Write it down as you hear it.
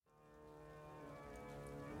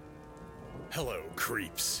Hello,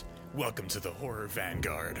 creeps. Welcome to the Horror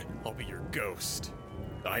Vanguard. I'll be your ghost.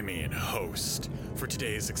 I mean host, for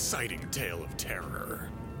today's exciting tale of terror.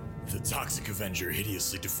 The Toxic Avenger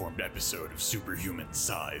hideously deformed episode of superhuman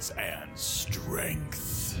size and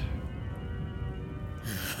strength.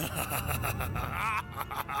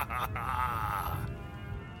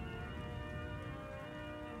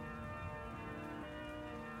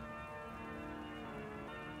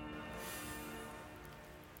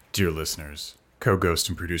 Dear listeners, co-ghost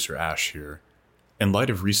and producer Ash here. In light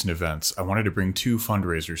of recent events, I wanted to bring two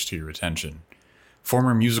fundraisers to your attention.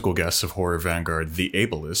 Former musical guests of Horror Vanguard, The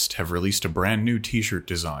Ableist, have released a brand new t-shirt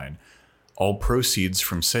design. All proceeds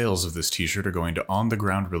from sales of this t-shirt are going to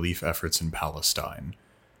on-the-ground relief efforts in Palestine.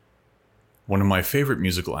 One of my favorite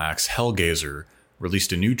musical acts, Hellgazer,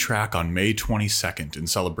 released a new track on May 22nd in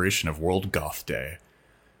celebration of World Goth Day.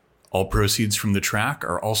 All proceeds from the track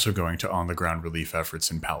are also going to on-the-ground relief efforts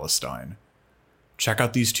in Palestine. Check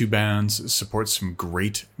out these two bands, support some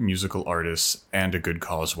great musical artists, and a good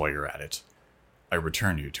cause while you're at it. I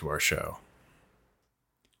return you to our show.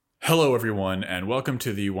 Hello everyone, and welcome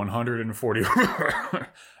to the 140th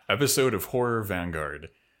episode of Horror Vanguard.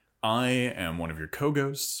 I am one of your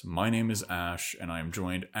co-ghosts, my name is Ash, and I am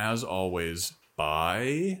joined, as always,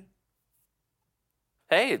 by...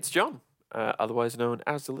 Hey, it's John. Otherwise known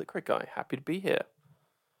as the Licorice Guy. Happy to be here.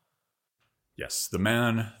 Yes, the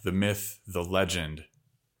man, the myth, the legend,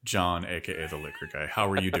 John, aka the Licorice Guy. How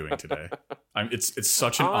are you doing today? It's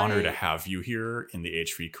such an honor to have you here in the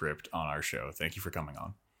HV Crypt on our show. Thank you for coming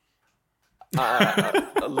on.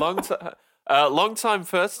 Long time,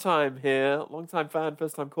 first time here. Long time fan,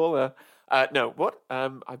 first time caller. No, what?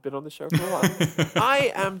 I've been on the show for a while.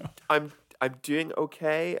 I'm doing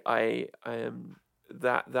okay. I am.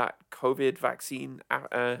 That COVID vaccine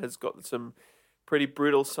has got some pretty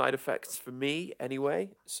brutal side effects for me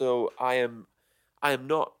anyway. So I am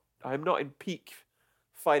not in peak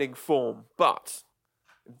fighting form, but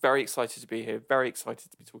very excited to be here. Very excited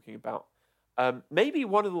to be talking about maybe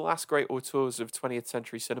one of the last great auteurs of 20th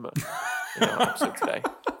century cinema in our episode today.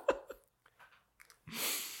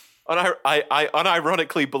 And I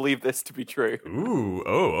unironically believe this to be true. Ooh,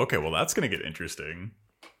 okay. Well, that's gonna get interesting.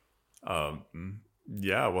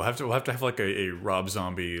 Yeah, we'll have to have like a Rob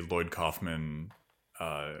Zombie, Lloyd Kaufman,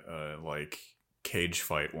 like cage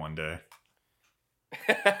fight one day.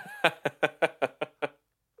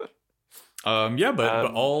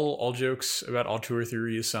 But all jokes about auteur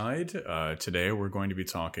theory aside, today we're going to be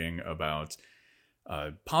talking about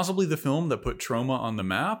possibly the film that put trauma on the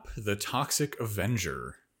map, The Toxic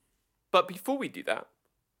Avenger. But before we do that,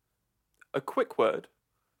 a quick word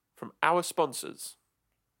from our sponsors.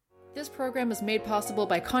 This program is made possible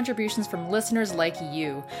by contributions from listeners like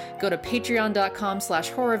you. Go to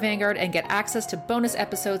patreon.com/horrorvanguard and get access to bonus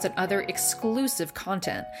episodes and other exclusive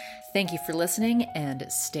content. Thank you for listening and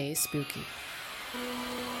stay spooky.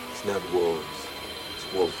 It's not wolves, it's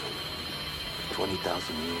wolfing. For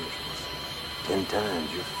 20,000 years was 10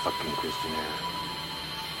 times your fucking Christian era.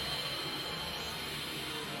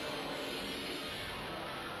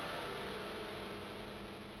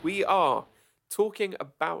 We are talking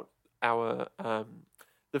about our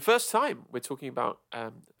the first time we're talking about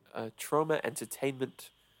a trauma entertainment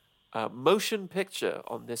motion picture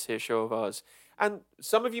on this here show of ours. And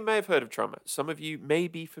some of you may have heard of Trauma. Some of you may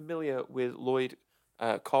be familiar with Lloyd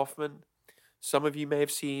Kaufman. Some of you may have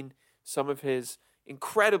seen some of his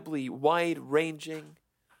incredibly wide-ranging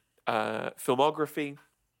filmography.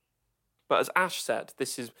 But as Ash said,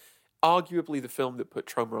 this is arguably the film that put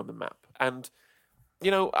Trauma on the map. And you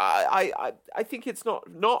know, I think it's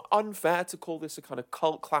not unfair to call this a kind of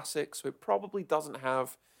cult classic, so it probably doesn't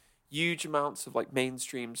have huge amounts of like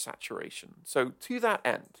mainstream saturation. So to that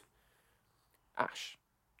end, Ash,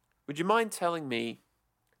 would you mind telling me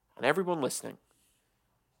and everyone listening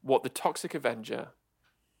what The Toxic Avenger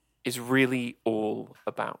is really all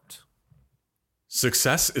about?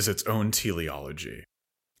 Success is its own teleology.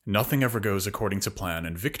 Nothing ever goes according to plan,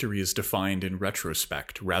 and victory is defined in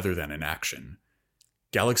retrospect rather than in action.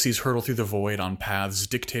 Galaxies hurtle through the void on paths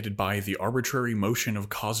dictated by the arbitrary motion of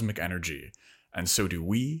cosmic energy, and so do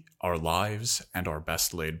we, our lives, and our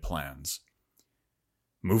best-laid plans.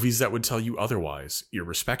 Movies that would tell you otherwise,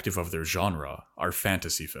 irrespective of their genre, are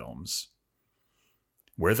fantasy films.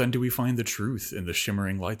 Where then do we find the truth in the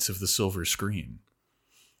shimmering lights of the silver screen?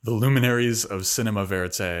 The luminaries of cinema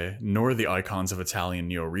verite, nor the icons of Italian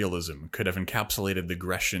neorealism could have encapsulated the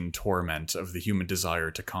Grecian torment of the human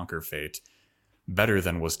desire to conquer fate better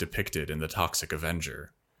than was depicted in The Toxic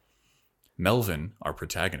Avenger. Melvin, our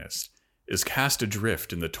protagonist, is cast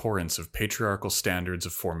adrift in the torrents of patriarchal standards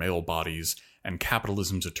for male bodies and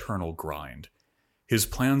capitalism's eternal grind. His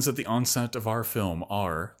plans at the onset of our film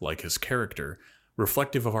are, like his character,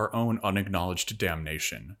 reflective of our own unacknowledged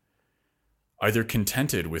damnation. Either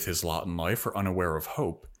contented with his lot in life or unaware of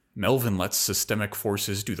hope, Melvin lets systemic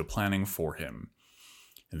forces do the planning for him.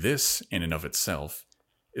 This, in and of itself,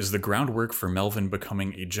 is the groundwork for Melvin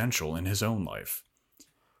becoming agential in his own life.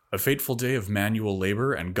 A fateful day of manual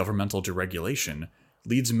labor and governmental deregulation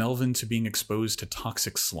leads Melvin to being exposed to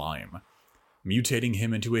toxic slime, mutating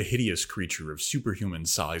him into a hideous creature of superhuman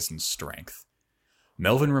size and strength.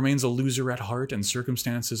 Melvin remains a loser at heart, and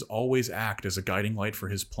circumstances always act as a guiding light for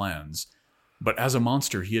his plans, but as a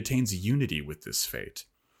monster he attains unity with this fate.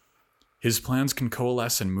 His plans can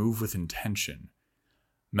coalesce and move with intention.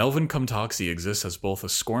 Melvin Kumtoxi exists as both a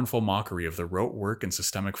scornful mockery of the rote work and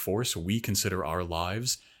systemic force we consider our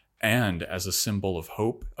lives, and as a symbol of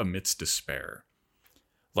hope amidst despair.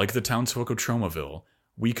 Like the townsfolk of Tromaville,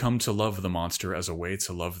 we come to love the monster as a way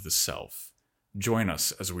to love the self. Join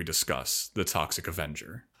us as we discuss The Toxic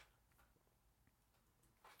Avenger.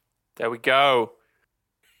 There we go.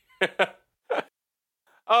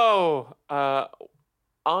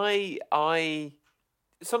 I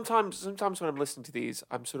sometimes when I'm listening to these,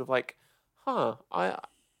 I'm sort of like, I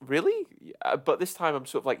really? But this time I'm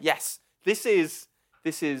sort of like, yes, this is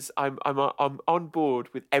I'm on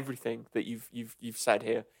board with everything that you've said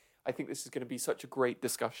here. I think this is going to be such a great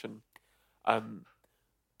discussion.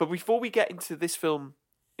 But before we get into this film,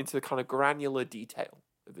 into the kind of granular detail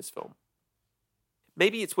of this film,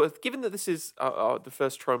 maybe it's worth, given that this is the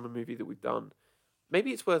first Troma movie that we've done,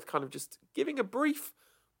 maybe it's worth kind of just giving a brief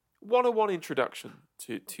 101 introduction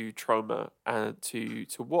to Troma and to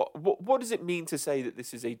what does it mean to say that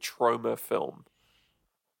this is a Troma film?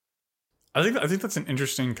 I think that's an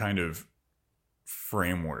interesting kind of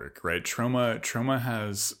framework, right? Troma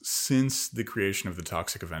has, since the creation of The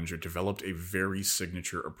Toxic Avenger, developed a very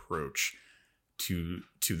signature approach to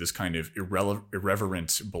this kind of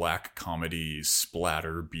irreverent black comedy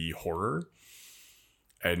splatter B horror.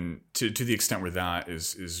 And to the extent where that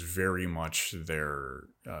is very much their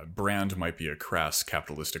brand, might be a crass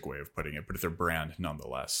capitalistic way of putting it, but their brand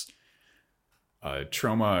nonetheless.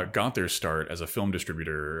 Troma got their start as a film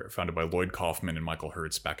distributor founded by Lloyd Kaufman and Michael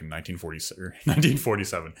Hertz back in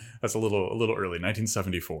 1947. That's a little early,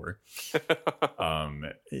 1974.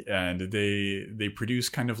 And they produce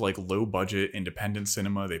kind of like low budget independent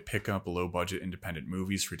cinema. They pick up low budget independent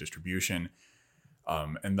movies for distribution,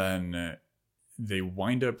 and then they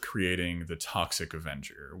wind up creating The Toxic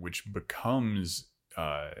Avenger, which becomes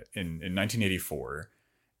in 1984,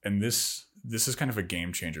 and this is kind of a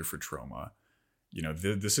game changer for Troma. You know,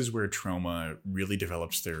 this is where Troma really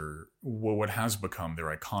develops their what has become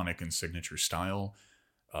their iconic and signature style.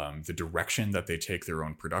 The direction that they take their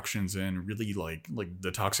own productions in, really like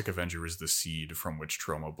The Toxic Avenger is the seed from which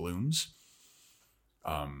Troma blooms.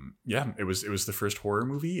 It was the first horror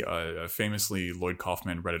movie. Famously, Lloyd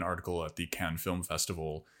Kaufman read an article at the Cannes Film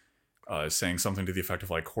Festival saying something to the effect of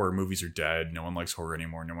like, horror movies are dead. No one likes horror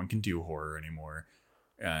anymore. No one can do horror anymore.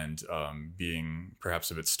 And being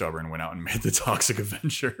perhaps a bit stubborn, went out and made The Toxic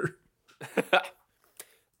Avenger.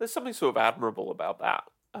 There's something sort of admirable about that.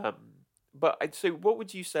 But I'd say, what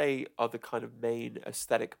would you say are the kind of main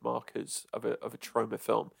aesthetic markers of a Troma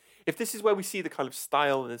film? If this is where we see the kind of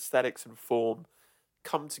style and aesthetics and form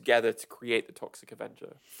come together to create The Toxic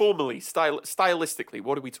Avenger, formally, stylistically,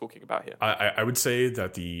 what are we talking about here? I would say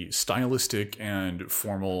that the stylistic and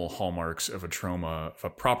formal hallmarks of a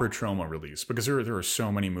proper Troma release, because there are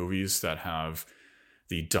so many movies that have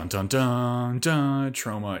the dun dun dun dun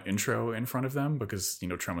Troma intro in front of them, because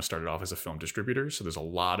Troma started off as a film distributor, so there's a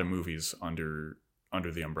lot of movies under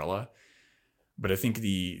the umbrella. But I think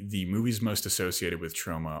the movies most associated with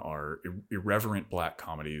Troma are irreverent black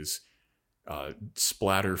comedies,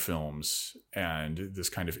 splatter films, and this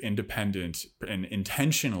kind of independent and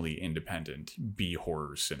intentionally independent B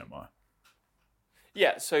horror cinema.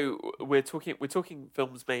 Yeah, so we're talking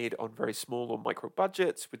films made on very small or micro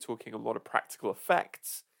budgets. We're talking a lot of practical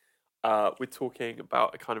effects. We're talking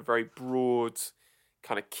about a kind of very broad,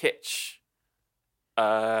 kind of kitsch,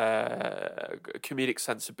 comedic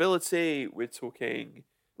sensibility. We're talking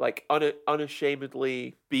like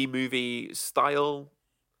unashamedly B-movie style.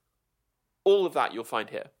 All of that you'll find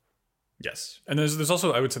here. Yes. And there's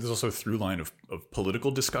also, I would say there's also a through line of political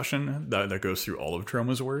discussion that goes through all of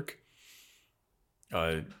Troma's work.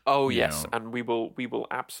 Yes, and we will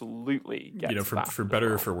absolutely get to that. For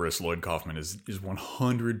better or for worse, Lloyd Kaufman is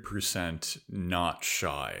 100% not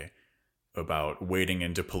shy about wading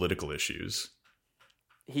into political issues.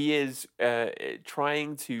 He is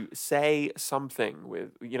trying to say something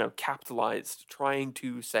with, capitalized, trying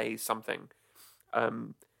to say something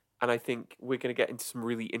And I think we're going to get into some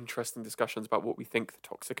really interesting discussions about what we think the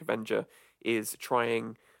Toxic Avenger is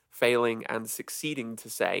trying, failing, and succeeding to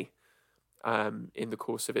say in the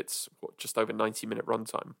course of its just over 90-minute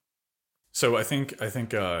runtime. So I think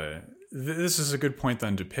this is a good point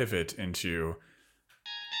then to pivot into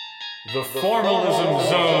the formalism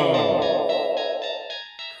zone,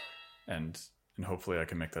 and hopefully I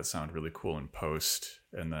can make that sound really cool in post,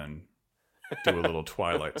 and then do a little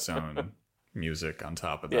Twilight Zone music on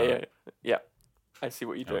top of that. Yeah. I see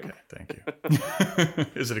what you're doing. Okay, thank you.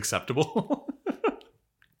 Is it acceptable?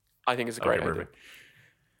 I think it's a great idea.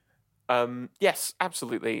 Perfect. Yes,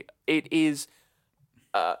 absolutely. It is.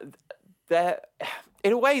 There,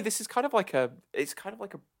 in a way, this is kind of like a. It's kind of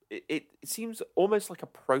like a. It seems almost like a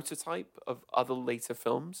prototype of other later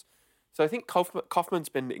films. So I think Kaufman's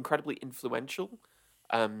been incredibly influential.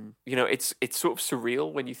 It's sort of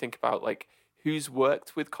surreal when you think about like who's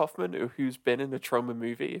worked with Kaufman or who's been in a Troma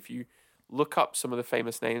movie. If you look up some of the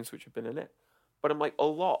famous names which have been in it, but I'm like a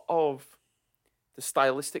lot of the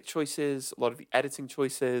stylistic choices, a lot of the editing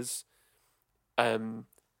choices,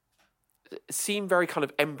 seem very kind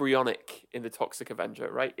of embryonic in the Toxic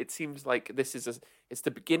Avenger, right? It seems like this is it's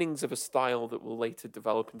the beginnings of a style that will later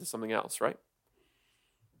develop into something else, right?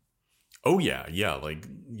 Oh yeah. Like,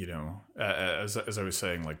 as I was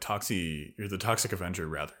saying, like the Toxic Avenger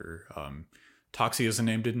rather. Toxie as a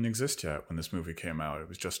name didn't exist yet when this movie came out. It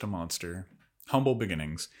was just a monster. Humble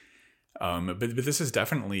beginnings. But this is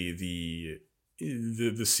definitely the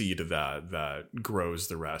seed of that grows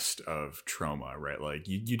the rest of Troma, right? Like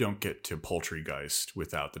you don't get to Poultrygeist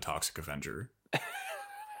without the Toxic Avenger.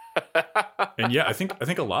 And yeah, I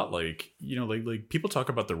think a lot like people talk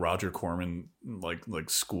about the Roger Corman like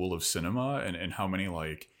school of cinema and how many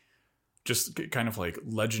like just kind of like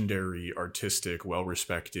legendary, artistic,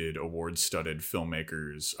 well-respected, award-studded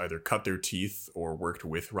filmmakers either cut their teeth or worked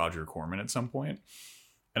with Roger Corman at some point.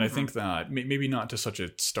 And I think that maybe not to such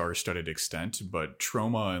a star-studded extent, but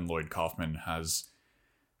Troma and Lloyd Kaufman has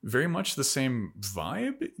very much the same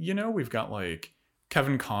vibe. We've got like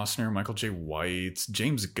Kevin Costner, Michael J. White,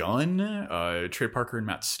 James Gunn, Trey Parker and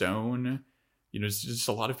Matt Stone. It's just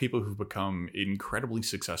a lot of people who've become incredibly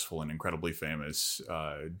successful and incredibly famous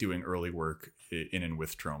doing early work in and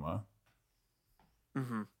with Troma.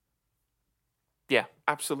 Mm-hmm. Yeah,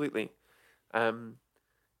 absolutely. And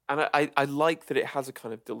I like that it has a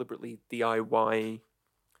kind of deliberately DIY,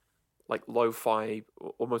 like lo-fi,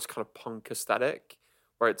 almost kind of punk aesthetic,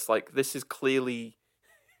 where it's like this is clearly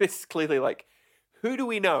like, who do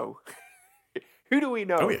we know? Who do we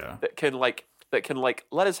know Oh, yeah. that can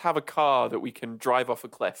let us have a car that we can drive off a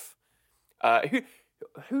cliff?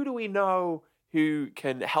 Who do we know who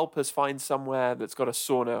can help us find somewhere that's got a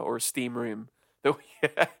sauna or a steam room? And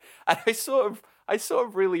I sort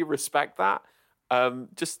of really respect that.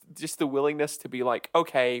 Just the willingness to be like,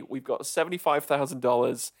 okay, we've got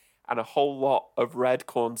 $75,000 and a whole lot of red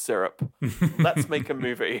corn syrup. Let's make a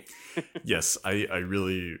movie. Yes, I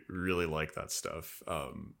really, really like that stuff.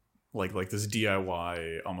 Like this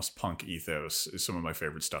DIY, almost punk ethos is some of my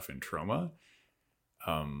favorite stuff in Troma.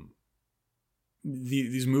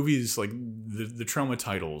 These movies, like the Troma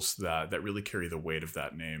titles that really carry the weight of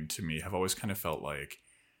that name to me, have always kind of felt like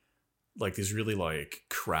these really like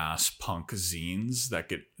crass punk zines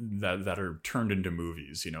that are turned into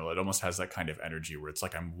movies. It almost has that kind of energy where it's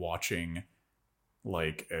like I'm watching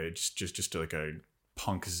like just like a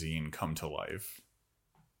punk zine come to life.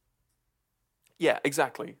 Yeah,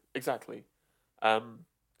 exactly. It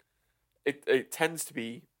tends to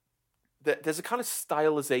be that there's a kind of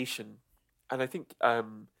stylization, and I think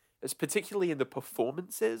it's particularly in the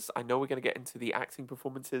performances. I know we're going to get into the acting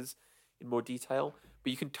performances in more detail, but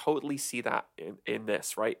you can totally see that in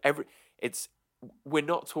this, right? We're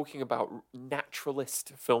not talking about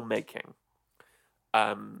naturalist filmmaking,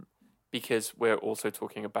 because we're also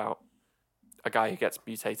talking about a guy who gets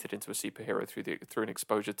mutated into a superhero through an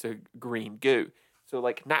exposure to green goo. So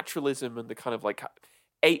like naturalism and the kind of like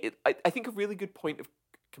I think a really good point of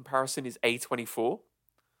comparison is A24.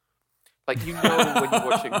 Like when you're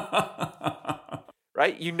watching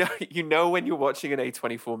right? You know when you're watching an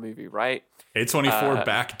A24 movie, right? A24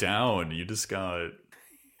 back down. You just got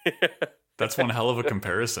that's one hell of a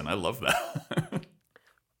comparison. I love that.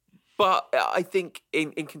 But I think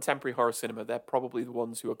in contemporary horror cinema, they're probably the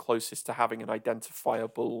ones who are closest to having an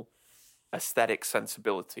identifiable aesthetic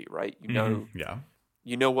sensibility, right?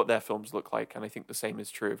 You know what their films look like, and I think the same is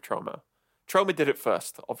true of Troma. Troma did it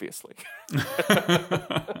first, obviously.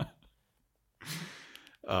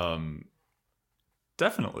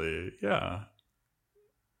 Definitely, yeah.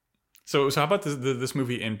 So how about this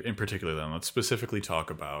movie in particular then? Let's specifically talk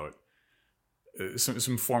about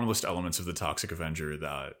some formalist elements of the Toxic Avenger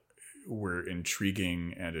that were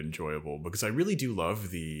intriguing and enjoyable, because I really do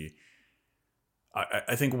love the.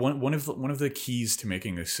 I think one of the keys to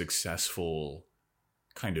making a successful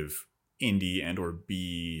kind of indie and or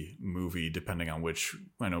B movie, depending on which,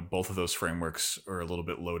 I know both of those frameworks are a little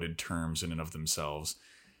bit loaded terms in and of themselves.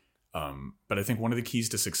 But I think one of the keys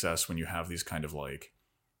to success when you have these kind of like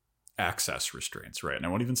access restraints, right? And I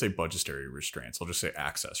won't even say budgetary restraints. I'll just say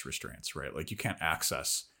access restraints, right? Like you can't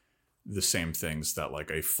access the same things that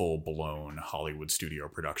like a full blown Hollywood studio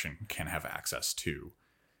production can have access to.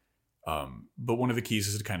 But one of the keys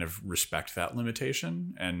is to kind of respect that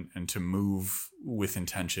limitation and to move with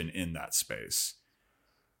intention in that space.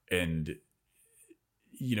 And,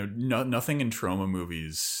 you know, nothing in Troma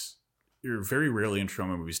movies, or very rarely in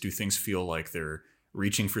Troma movies, do things feel like they're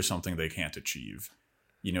reaching for something they can't achieve.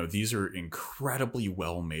 You know, these are incredibly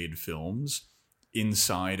well-made films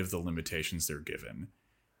inside of the limitations they're given.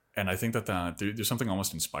 And I think that there's something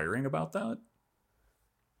almost inspiring about that.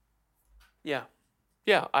 Yeah.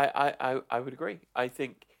 Yeah, I would agree. I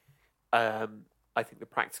think the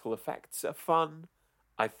practical effects are fun.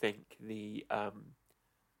 I think the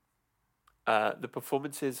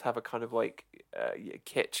performances have a kind of like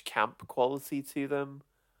kitsch camp quality to them.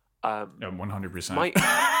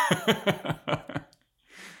 100%.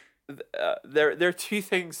 There are two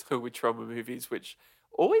things though with Troma movies which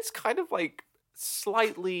always kind of like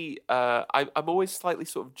slightly I'm always slightly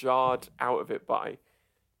sort of jarred out of it by.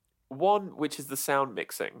 One, which is the sound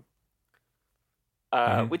mixing,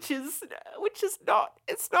 which is not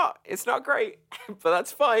great, but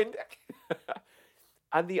that's fine.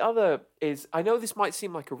 And the other is, I know this might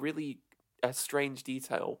seem like a really strange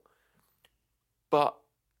detail, but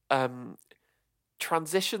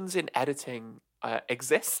transitions in editing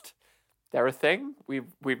exist. They're a thing.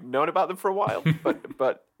 We've known about them for a while,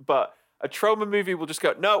 but a Troma movie will just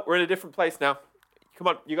go, no, we're in a different place now. Come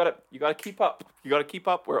on, you gotta keep up. You gotta keep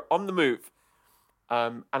up. We're on the move.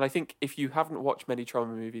 And I think if you haven't watched many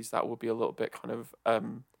Troma movies, that will be a little bit kind of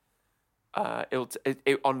on a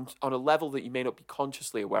level that you may not be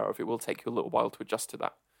consciously aware of. It will take you a little while to adjust to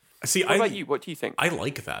that. See, what about you? What do you think? I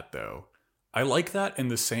like that though. I like that in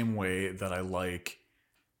the same way that I like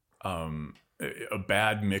a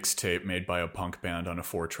bad mixtape made by a punk band on a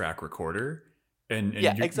 4-track recorder. And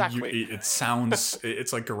yeah, exactly. It sounds,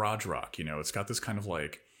 it's like garage rock, you know, it's got this kind of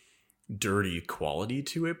like dirty quality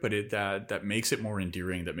to it, but that makes it more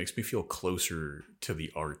endearing, that makes me feel closer to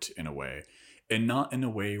the art in a way. And not in a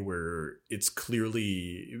way where it's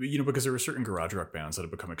clearly, you know, because there are certain garage rock bands that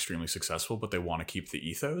have become extremely successful, but they want to keep the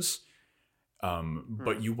ethos.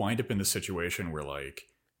 But you wind up in the situation where like,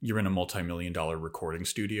 you're in a multi-million-dollar recording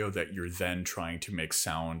studio that you're then trying to make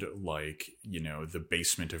sound like, you know, the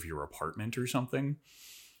basement of your apartment or something.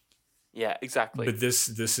 Yeah, exactly. But this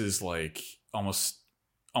is like almost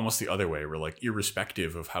the other way, where like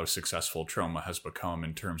irrespective of how successful Troma has become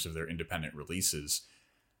in terms of their independent releases,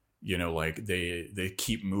 you know, like they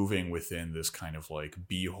keep moving within this kind of like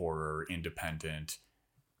B-horror independent.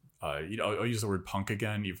 You know, I'll use the word punk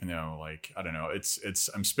again, even though like, I don't know, it's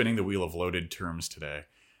I'm spinning the wheel of loaded terms today.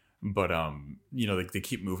 But you know, they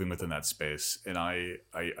keep moving within that space, and I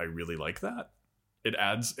really like that. It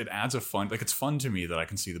adds a fun, like it's fun to me that I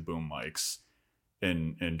can see the boom mics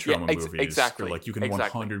in Troma movies. Exactly. Or like you can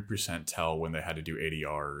 100% tell when they had to do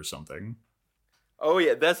ADR or something. Oh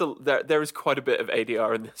yeah, there is quite a bit of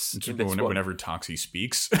ADR in this. Whenever Toxie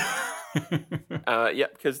speaks. Yeah,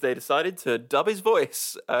 because they decided to dub his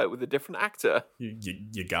voice with a different actor.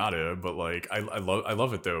 You gotta, but like I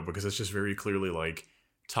love it though, because it's just very clearly like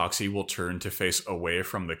Toxie will turn to face away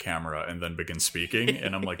from the camera and then begin speaking.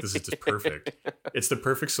 And I'm like, this is just perfect. It's the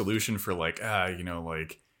perfect solution for like, you know,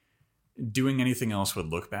 like doing anything else would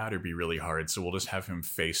look bad or be really hard. So we'll just have him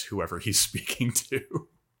face whoever he's speaking to.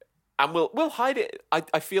 And we'll hide it.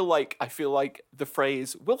 I feel like the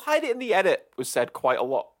phrase "we'll hide it in the edit" was said quite a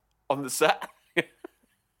lot on the set.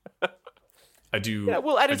 I do. Yeah,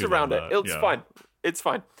 we'll edit around it. It's fine. It's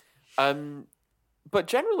fine. But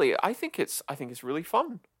generally, I think it's really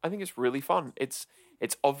fun. I think it's really fun. It's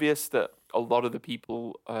obvious that a lot of the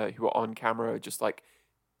people who are on camera are just like,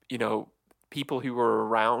 you know, people who were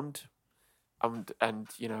around, and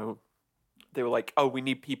you know, they were like, oh, we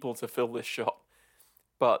need people to fill this shot.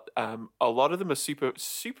 But a lot of them are super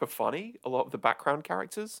super funny. A lot of the background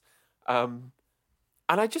characters, and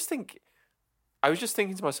I was just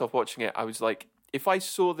thinking to myself watching it. I was like, if I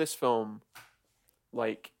saw this film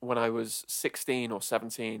like when I was 16 or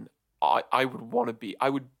 17, I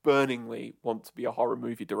would burningly want to be a horror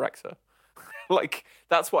movie director. Like,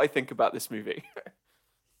 that's what I think about this movie.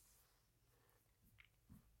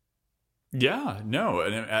 Yeah, no.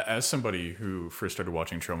 And as somebody who first started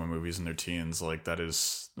watching trauma movies in their teens, like that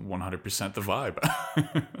is 100% the vibe.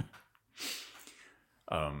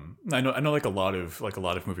 I know like a lot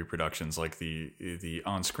of movie productions, like the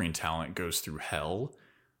on-screen talent goes through hell.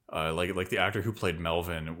 Like the actor who played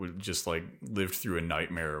Melvin would just like lived through a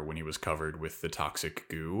nightmare when he was covered with the toxic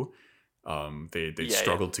goo. They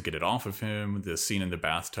struggled to get it off of him. The scene in the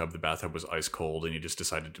bathtub was ice cold, and he just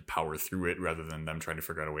decided to power through it rather than them trying to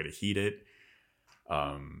figure out a way to heat it.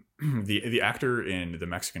 The actor in the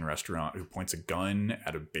Mexican restaurant who points a gun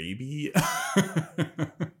at a baby,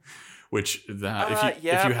 which if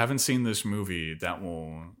you haven't seen this movie, that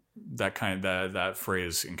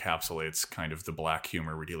phrase encapsulates kind of the black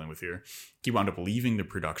humor we're dealing with here. He wound up leaving the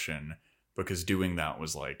production because doing that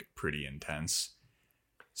was like pretty intense.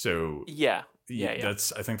 So yeah. I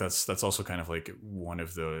think that's also kind of like one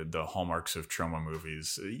of the hallmarks of trauma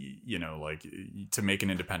movies. You know, like to make an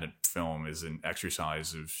independent film is an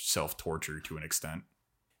exercise of self-torture to an extent.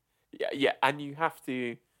 Yeah, and you have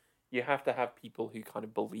to have people who kind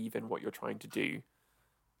of believe in what you're trying to do,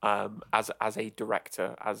 as a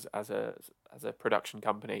director, as a production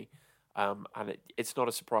company, and it's not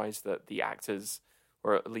a surprise that the actors,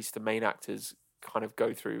 or at least the main actors, kind of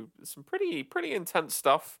go through some pretty intense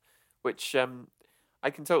stuff, which I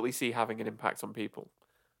can totally see having an impact on people.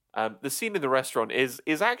 The scene in the restaurant is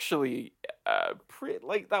actually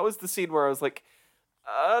like that was the scene where I was like,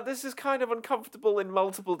 this is kind of uncomfortable in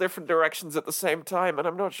multiple different directions at the same time, and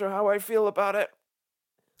I'm not sure how I feel about it.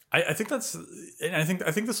 I think that's, and I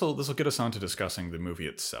think this will get us on to discussing the movie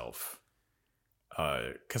itself,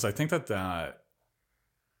 because I think that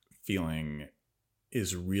feeling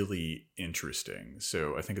is really interesting.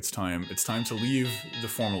 So I think it's time to leave the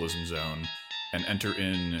formalism zone and enter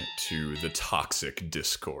into the toxic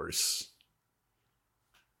discourse.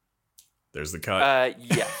 There's the cut.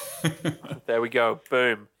 Yeah. There we go.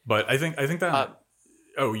 Boom. But I think that.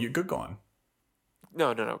 You could go on.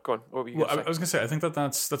 No. Go on. What were you going to say? I was going to say, I think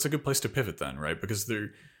that's a good place to pivot then, right? Because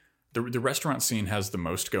the restaurant scene has the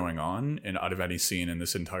most going on, and out of any scene in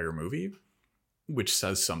this entire movie, which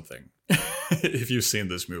says something. If you've seen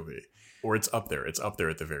this movie, or it's up there at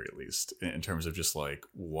the very least in terms of just like,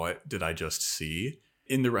 what did I just see?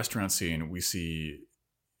 In the restaurant scene, we see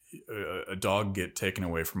a dog get taken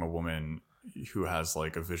away from a woman who has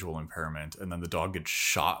like a visual impairment, and then the dog gets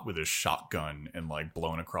shot with a shotgun and like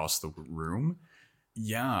blown across the room.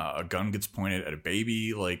 Yeah, a gun gets pointed at a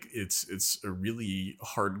baby. Like it's a really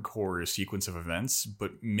hardcore sequence of events,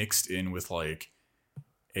 but mixed in with like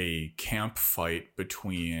a camp fight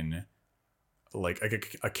between like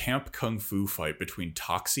a camp kung fu fight between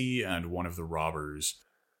Toxie and one of the robbers.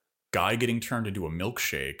 Guy getting turned into a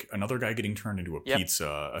milkshake, another guy getting turned into a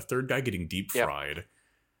pizza, a third guy getting deep fried.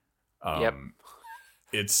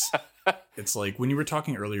 It's like when you were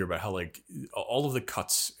talking earlier about how like all of the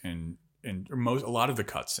cuts a lot of the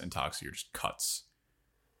cuts in Toxie are just cuts,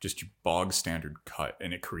 just your bog standard cut,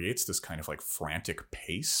 and it creates this kind of like frantic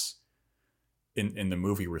pace in the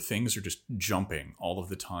movie where things are just jumping all of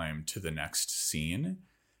the time to the next scene.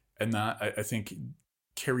 And that I think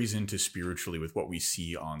carries into spiritually with what we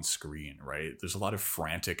see on screen, right? There's a lot of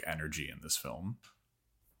frantic energy in this film.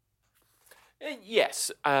 Yes,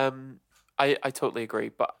 I totally agree.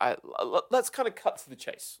 But let's kind of cut to the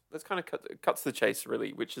chase. Let's kind of cut to the chase,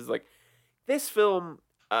 really, which is like this film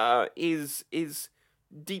is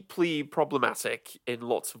deeply problematic in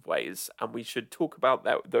lots of ways, and we should talk about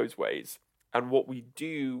those ways and what we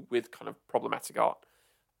do with kind of problematic art.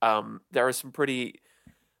 There are some pretty,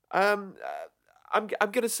 I'm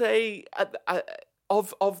gonna say,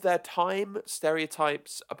 of their time,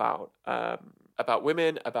 stereotypes about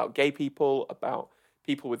women, about gay people, about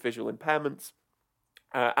people with visual impairments,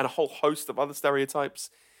 and a whole host of other stereotypes.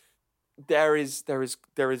 There's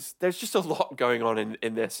just a lot going on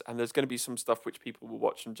in this, and there's going to be some stuff which people will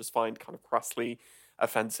watch and just find kind of crassly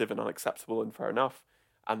offensive and unacceptable, and fair enough.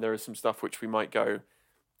 And there is some stuff which we might go,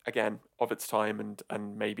 again, of its time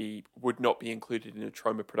and maybe would not be included in a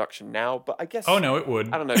trauma production now. But I guess... Oh, no, it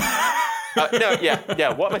would. I don't know. No,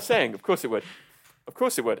 yeah. What am I saying? Of course it would. Of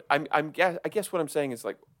course it would. I guess what I'm saying is,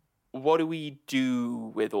 like, what do we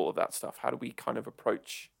do with all of that stuff? How do we kind of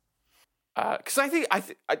approach... Because I think,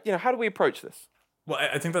 how do we approach this? Well,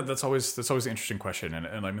 I think that's always an interesting question.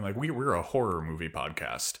 And I mean, like, we're a horror movie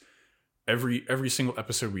podcast. Every single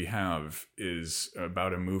episode we have is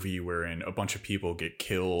about a movie wherein a bunch of people get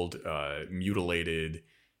killed, mutilated,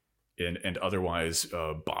 and otherwise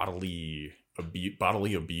bodily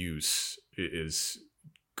abuse is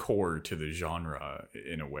core to the genre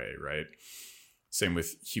in a way, right? Same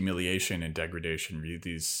with humiliation and degradation.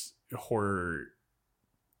 These horror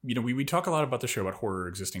we talk a lot about the show about horror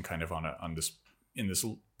existing kind of in this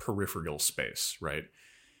peripheral space, right?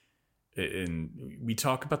 And we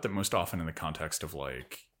talk about that most often in the context of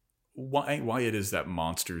like why it is that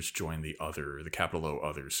monsters join the capital O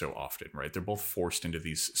other so often, right? They're both forced into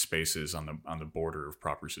these spaces on the border of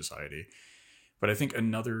proper society. But I think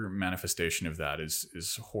another manifestation of that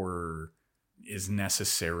is horror is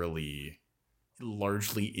necessarily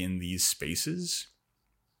largely in these spaces.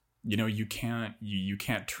 You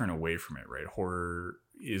can't turn away from it, right? Horror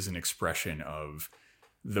is an expression of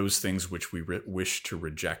those things which we wish to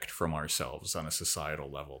reject from ourselves on a societal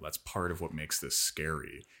level. That's part of what makes this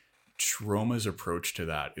scary. Troma's approach to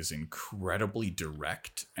that is incredibly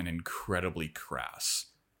direct and incredibly crass.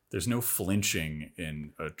 There's no flinching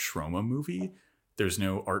in a Troma movie. There's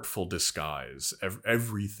no artful disguise.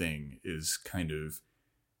 Everything is kind of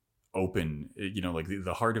open. Like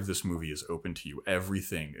the heart of this movie is open to you.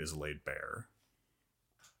 Everything is laid bare.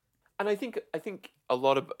 And I think a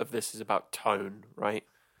lot of this is about tone, right?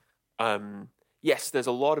 Yes, there's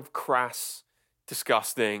a lot of crass,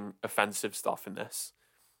 disgusting, offensive stuff in this,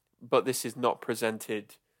 but this is not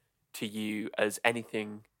presented to you as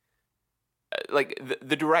anything. Like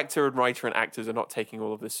the director and writer and actors are not taking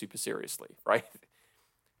all of this super seriously, right?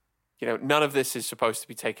 None of this is supposed to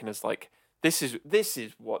be taken as like this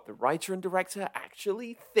is what the writer and director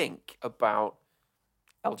actually think about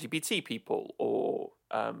LGBT people or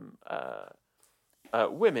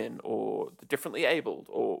women or the differently abled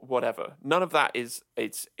or whatever. None of that is.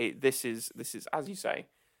 This is as you say,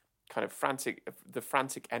 kind of frantic. The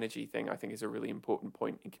frantic energy thing I think is a really important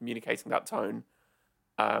point in communicating that tone.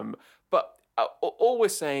 But all we're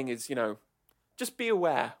saying is, just be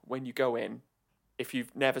aware when you go in if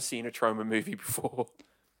you've never seen a Troma movie before.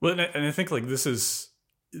 Well, and I think like this is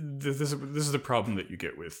the problem that you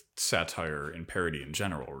get with satire and parody in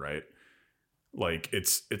general, right? Like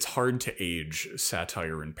it's hard to age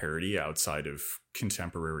satire and parody outside of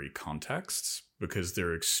contemporary contexts because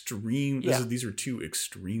they're extreme. Yeah. These are two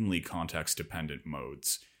extremely context dependent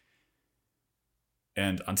modes.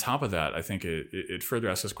 And on top of that, I think it further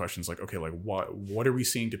asks us questions like, okay, like what are we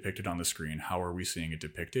seeing depicted on the screen? How are we seeing it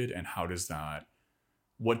depicted? And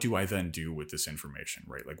what do I then do with this information,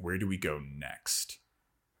 right? Like, where do we go next?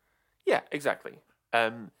 Yeah, exactly.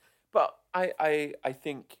 But I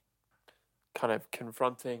think kind of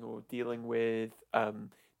confronting or dealing with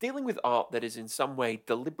art that is in some way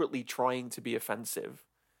deliberately trying to be offensive.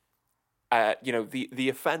 The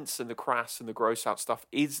offense and the crass and the gross out stuff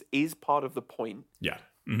is part of the point. Yeah.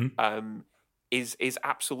 Mm-hmm. Is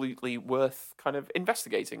absolutely worth kind of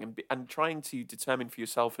investigating and trying to determine for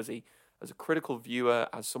yourself as a critical viewer,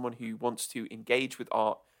 as someone who wants to engage with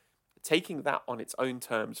art, taking that on its own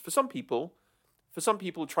terms. For some people,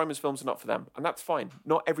 Troma's films are not for them, and that's fine.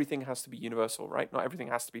 Not everything has to be universal, right? Not everything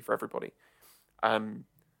has to be for everybody.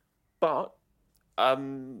 But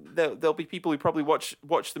there'll be people who probably watch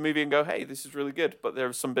the movie and go, "Hey, this is really good," but there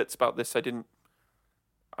are some bits about this I didn't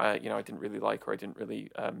really like, or I didn't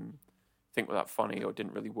really think were that funny, or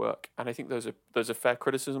didn't really work. And I think those are fair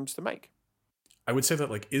criticisms to make. I would say that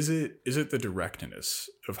like is it the directness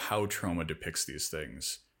of how Troma depicts these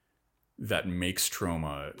things that makes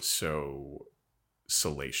Troma so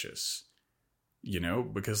salacious?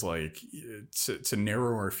 Because like to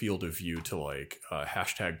narrow our field of view to like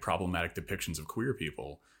hashtag problematic depictions of queer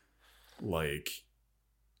people, like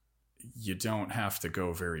you don't have to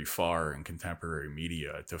go very far in contemporary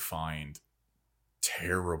media to find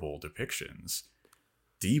terrible depictions,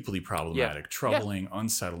 deeply problematic, troubling,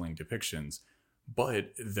 unsettling depictions.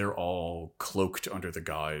 But they're all cloaked under the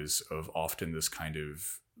guise of often this kind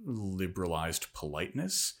of liberalized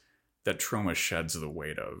politeness that Troma sheds the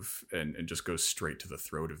weight of and just goes straight to the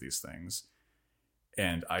throat of these things.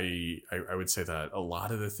 And I would say that a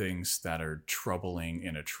lot of the things that are troubling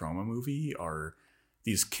in a Troma movie are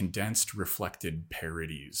these condensed, reflected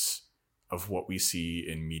parodies of what we see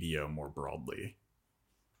in media more broadly.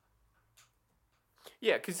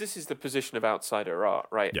 Yeah, because this is the position of outsider art,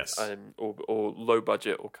 right? Yes. Or low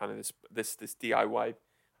budget, or kind of this DIY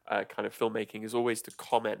kind of filmmaking is always to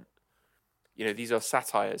comment. These are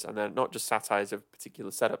satires, and they're not just satires of particular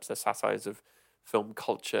setups; they're satires of film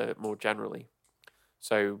culture more generally.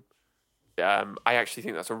 So, I actually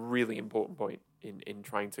think that's a really important point in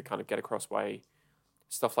trying to kind of get across why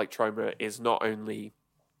stuff like Troma is not only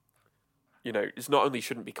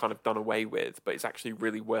shouldn't be kind of done away with, but it's actually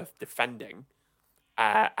really worth defending.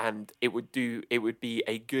 And it would be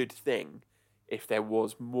a good thing if there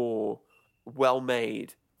was more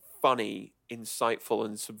well-made, funny, insightful,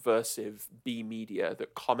 and subversive B media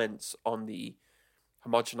that comments on the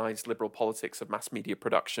homogenized liberal politics of mass media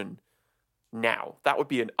production now. That would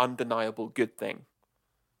be an undeniable good thing.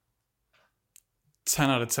 10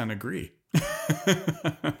 out of 10 agree.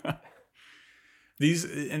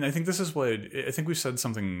 And I think this is what, I think we've said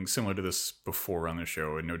something similar to this before on the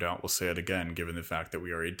show, and no doubt we'll say it again, given the fact that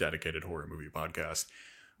we are a dedicated horror movie podcast.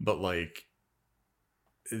 But like,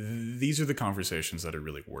 these are the conversations that are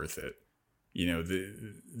really worth it. You know,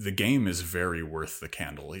 the game is very worth the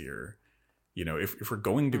candle here. You know, if we're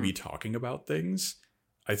going to be talking about things,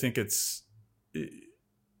 I think it's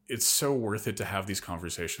so worth it to have these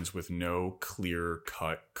conversations with no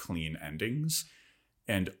clear-cut, clean endings,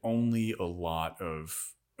 and only a lot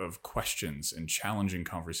of questions and challenging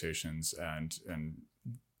conversations and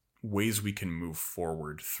ways we can move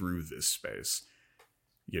forward through this space.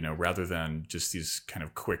 You know, rather than just these kind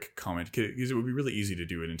of quick comment, because it would be really easy to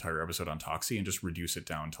do an entire episode on Toxie and just reduce it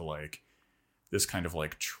down to like this kind of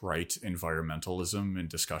like trite environmentalism and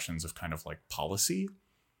discussions of kind of like policy.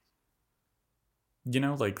 You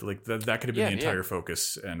know, like that could have been the entire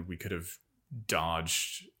focus, and we could have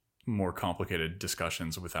dodged more complicated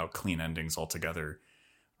discussions without clean endings altogether.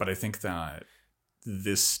 But I think that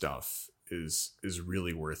this stuff is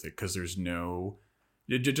really worth it, because there's no,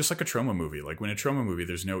 just like a trauma movie. Like when a trauma movie,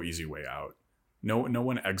 there's no easy way out. No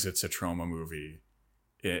one exits a trauma movie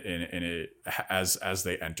in it as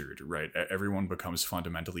they entered, right? Everyone becomes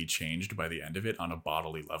fundamentally changed by the end of it on a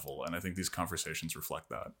bodily level, and I think these conversations reflect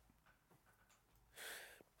that.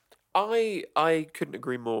 I couldn't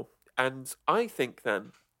agree more, and I think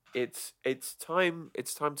then it's time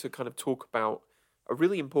to kind of talk about a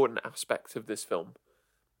really important aspect of this film,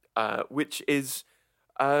 which is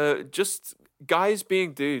just guys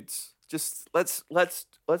being dudes. Just let's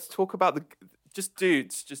talk about just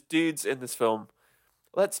dudes in this film.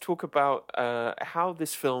 Let's talk about how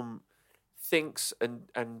this film thinks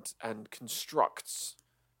and constructs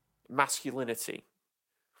masculinity.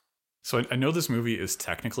 So I know this movie is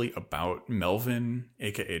technically about Melvin,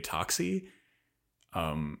 aka Toxie,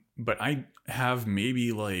 but I have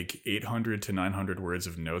maybe like 800 to 900 words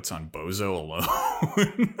of notes on Bozo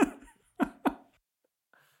alone.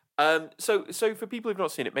 So for people who've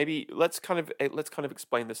not seen it, maybe let's kind of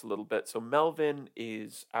explain this a little bit. So Melvin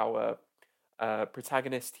is our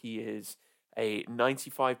protagonist. He is a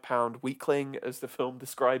 95-pound weakling, as the film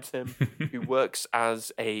describes him, who works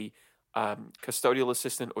as a custodial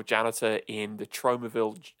assistant or janitor in the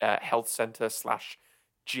Tromaville Health Center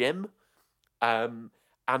 / gym. And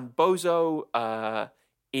Bozo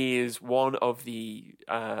is one of the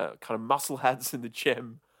kind of muscleheads in the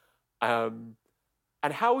gym.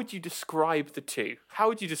 And how would you describe the two? How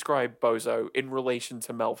would you describe Bozo in relation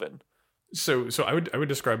to Melvin? So I would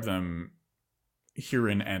describe them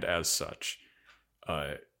herein and as such.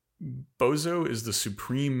 Bozo is the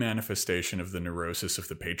supreme manifestation of the neurosis of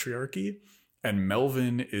the patriarchy, and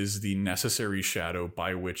Melvin is the necessary shadow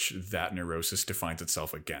by which that neurosis defines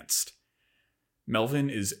itself against.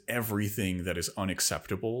 Melvin is everything that is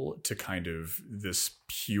unacceptable to kind of this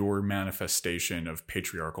pure manifestation of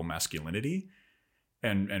patriarchal masculinity,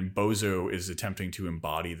 and Bozo is attempting to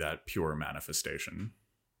embody that pure manifestation.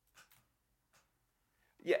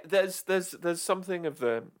 Yeah, there's something of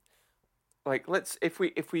the, like, let's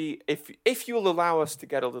if you'll allow us to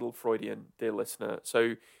get a little Freudian, dear listener.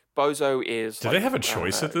 So Bozo is. Do they have a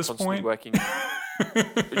choice at this point? Working.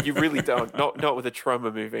 You really don't. Not with a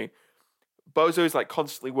trauma movie. Bozo is like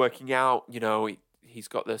constantly working out. You know, he's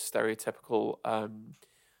got the stereotypical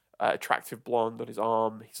attractive blonde on his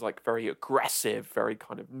arm. He's like very aggressive, very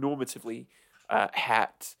kind of normatively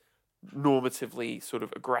normatively sort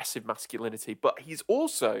of aggressive masculinity. But he's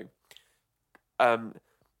also kind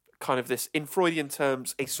of this, in Freudian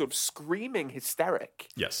terms, a sort of screaming hysteric.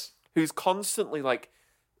 Yes. Who's constantly like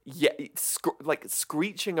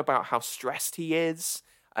screeching about how stressed he is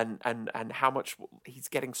and how much he's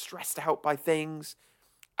getting stressed out by things.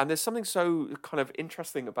 And there's something so kind of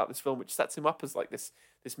interesting about this film, which sets him up as like this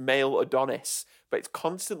male Adonis, but it's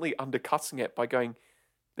constantly undercutting it by going,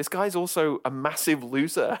 this guy's also a massive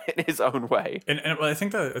loser in his own way. And I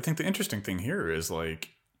think the interesting thing here is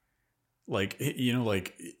like you know,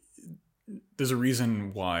 like there's a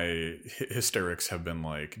reason why hysterics have been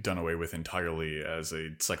like done away with entirely as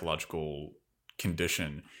a psychological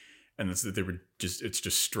condition, and it's that it's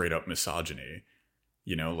just straight up misogyny.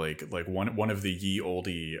 You know, like one of the ye olde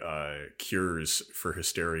cures for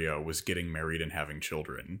hysteria was getting married and having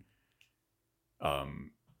children.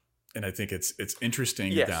 And I think it's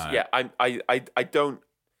interesting that. Yeah,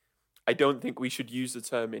 I don't think we should use the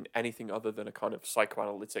term in anything other than a kind of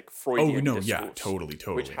psychoanalytic Freudian discourse, yeah, totally,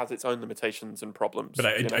 which has its own limitations and problems.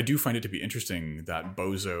 But I do find it to be interesting that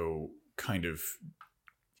Bozo kind of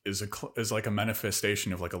is like a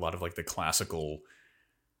manifestation of like a lot of like the classical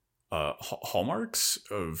hallmarks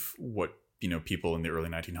of what, you know, people in the early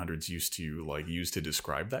 1900s used to like use to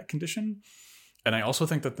describe that condition. And I also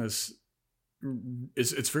think that this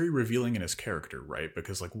is, it's very revealing in his character, right?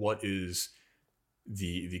 Because like, what is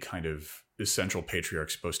the kind of essential patriarch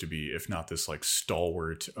supposed to be, if not this like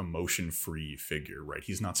stalwart, emotion-free figure, right?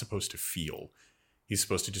 He's not supposed to feel. He's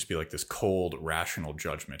supposed to just be like this cold, rational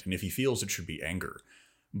judgment. And if he feels, it should be anger.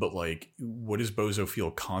 But like, what does Bozo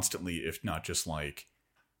feel constantly, if not just like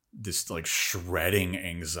this like shredding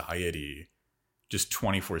anxiety, just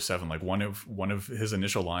 24/7? Like one of his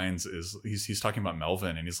initial lines is he's talking about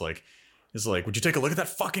Melvin, and he's like, would you take a look at that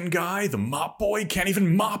fucking guy? The mop boy can't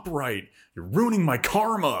even mop right. You're ruining my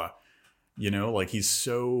karma. You know, like he's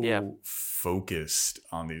so focused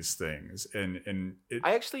on these things. And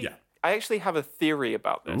I actually have a theory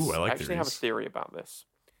about this. Ooh, I like actually theories. have a theory about this,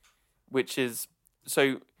 which is,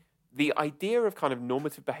 so the idea of kind of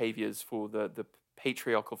normative behaviors for the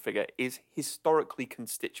patriarchal figure is historically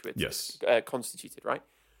constituted, right?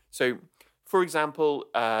 So, for example,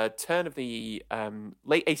 turn of the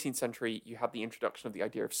late 18th century, you had the introduction of the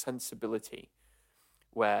idea of sensibility,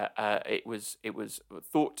 where it was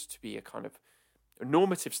thought to be a kind of a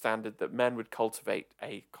normative standard that men would cultivate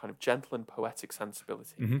a kind of gentle and poetic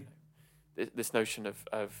sensibility. Mm-hmm. This notion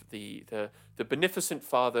of the beneficent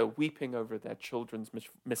father weeping over their children's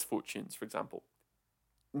misfortunes, for example.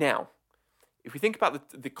 Now, if we think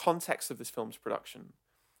about the context of this film's production,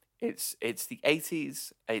 it's the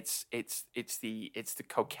 80s, it's the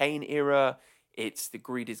cocaine era, it's the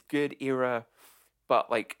greed is good era, but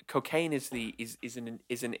like cocaine is an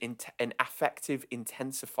affective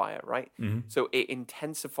intensifier, right? Mm-hmm. So it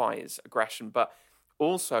intensifies aggression, but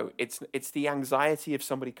also it's the anxiety of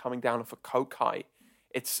somebody coming down off a coke high.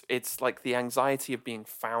 It's like the anxiety of being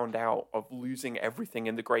found out, of losing everything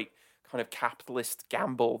in the great kind of capitalist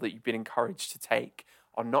gamble that you've been encouraged to take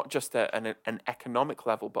on not just an economic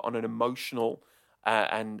level, but on an emotional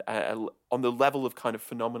and on the level of kind of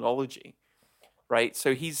phenomenology, right?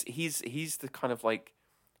 So he's the kind of like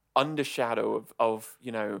undershadow of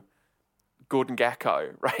you know, Gordon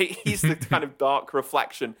Gekko, right? He's the kind of dark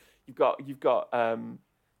reflection. You've got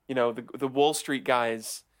you know, the Wall Street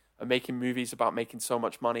guys are making movies about making so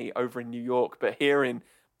much money over in New York, but here in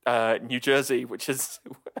New Jersey, which is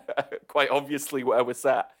quite obviously where we're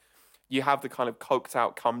set, you have the kind of coked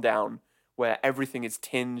out come down where everything is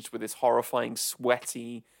tinged with this horrifying,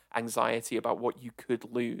 sweaty anxiety about what you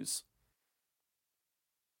could lose.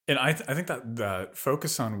 And I think that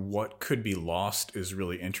focus on what could be lost is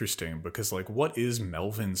really interesting, because like, what is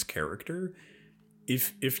Melvin's character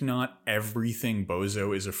if not everything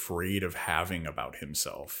Bozo is afraid of having about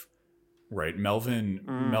himself? Right,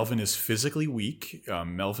 Melvin is physically weak.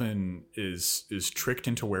 Melvin is tricked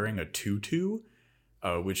into wearing a tutu,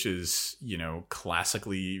 which is, you know,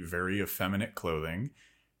 classically very effeminate clothing.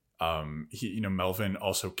 Melvin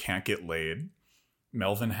also can't get laid.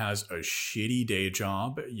 Melvin has a shitty day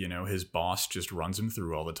job. You know, his boss just runs him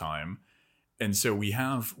through all the time, and so we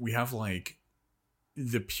have like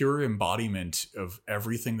the pure embodiment of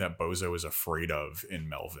everything that Bozo is afraid of in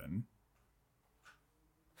Melvin.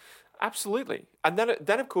 Absolutely. And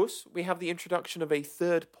then of course, we have the introduction of a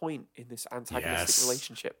third point in this antagonistic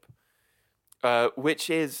relationship, which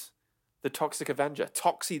is the Toxic Avenger,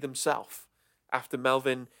 Toxie themselves. After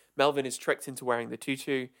Melvin is tricked into wearing the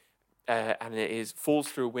tutu, and it falls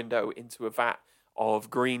through a window into a vat of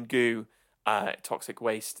green goo, toxic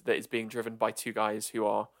waste that is being driven by two guys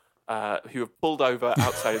who have pulled over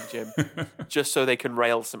outside of the gym just so they can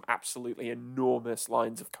rail some absolutely enormous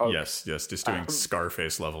lines of coke. Yes, just doing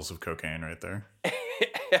Scarface levels of cocaine right there.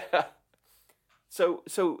 Yeah.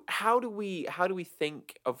 So how do we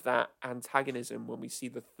think of that antagonism when we see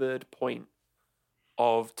the third point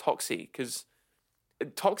of Toxie? Because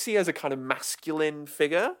Toxie as a kind of masculine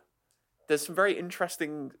figure, there's some very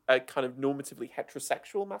interesting kind of normatively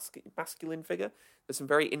heterosexual masculine figure. There's some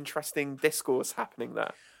very interesting discourse happening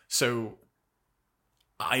there. So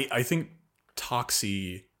I think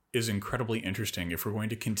Toxie is incredibly interesting if we're going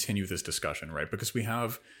to continue this discussion, right? Because we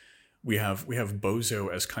have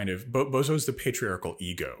Bozo as kind of Bozo's the patriarchal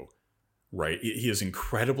ego, right? He is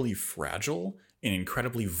incredibly fragile and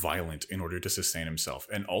incredibly violent in order to sustain himself,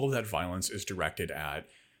 and all of that violence is directed at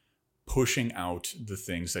pushing out the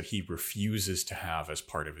things that he refuses to have as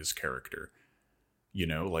part of his character. You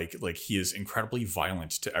know, like he is incredibly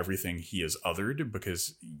violent to everything he is othered,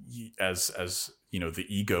 because he, as you know, the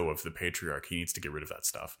ego of the patriarch, he needs to get rid of that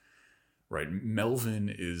stuff, right?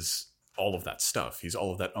 Melvin is all of that stuff. He's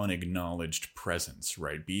all of that unacknowledged presence,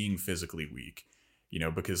 right? Being physically weak.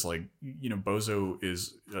 because like, Bozo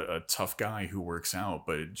is a tough guy who works out,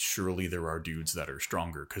 but surely there are dudes that are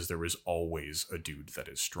stronger because there is always a dude that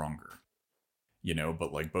is stronger,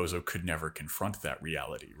 but like Bozo could never confront that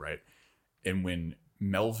reality, right? And when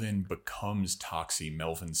Melvin becomes Toxie,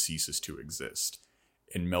 Melvin ceases to exist.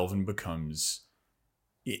 And Melvin becomes,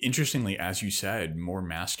 interestingly, as you said, more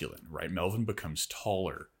masculine, right? Melvin becomes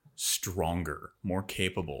taller, stronger, more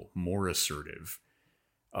capable, more assertive.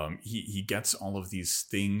 He gets all of these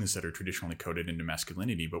things that are traditionally coded into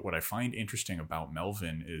masculinity. But what I find interesting about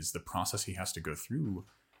Melvin is the process he has to go through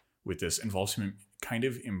with this involves him kind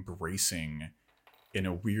of embracing in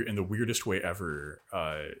the weirdest way ever,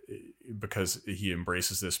 because he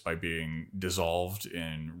embraces this by being dissolved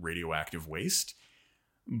in radioactive waste.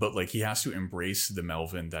 But like he has to embrace the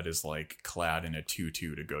Melvin that is like clad in a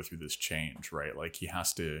tutu to go through this change, right? Like he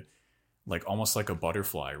has to, like almost like a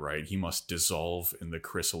butterfly, right? He must dissolve in the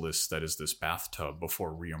chrysalis that is this bathtub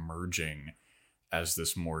before reemerging as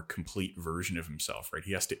this more complete version of himself, right?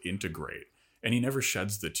 He has to integrate. And he never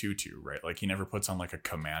sheds the tutu, right? Like he never puts on like a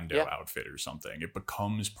commando outfit or something. It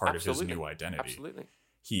becomes part of his new identity. Absolutely.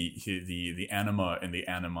 The anima and the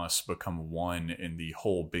animus become one in the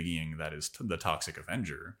whole being that is the Toxic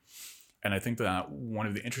Avenger. And I think that one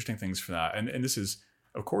of the interesting things for that, and this is,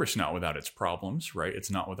 of course, not without its problems, right?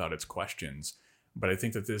 It's not without its questions. But I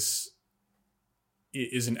think that this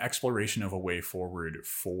is an exploration of a way forward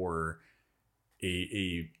for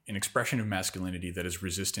an expression of masculinity that is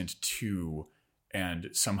resistant to and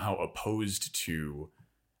somehow opposed to,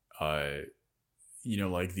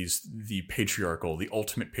 like the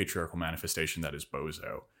ultimate patriarchal manifestation that is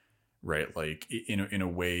Bozo, right? Like in a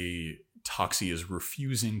way, Toxie is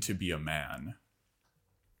refusing to be a man.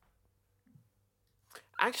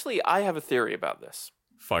 Actually, I have a theory about this.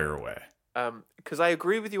 Fire away. Because I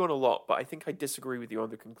agree with you on a lot, but I think I disagree with you on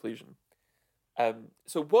the conclusion.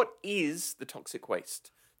 So what is the toxic waste?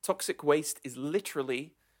 Toxic waste is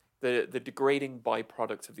literally the degrading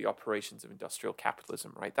byproduct of the operations of industrial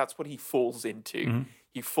capitalism, right? That's what he falls into. Mm-hmm.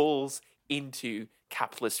 He falls into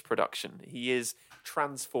capitalist production. He is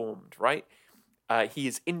transformed, right? He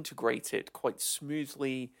is integrated quite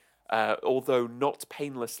smoothly, although not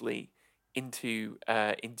painlessly, into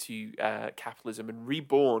capitalism and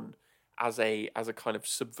reborn as a kind of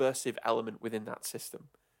subversive element within that system.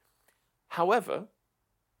 However,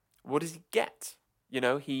 what does he get?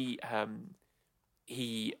 He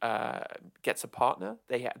gets a partner.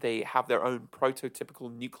 They have their own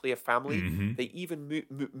prototypical nuclear family. Mm-hmm. They even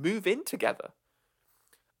move in together.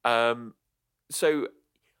 So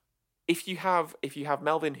if you have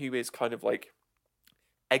Melvin, who is kind of like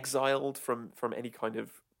exiled from any kind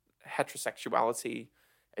of heterosexuality,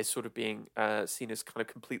 as sort of being seen as kind of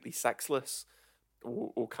completely sexless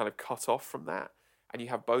or kind of cut off from that. And you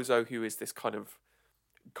have Bozo, who is this kind of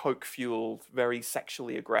coke-fueled, very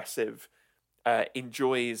sexually aggressive,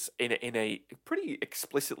 enjoys in a pretty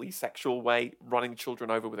explicitly sexual way running children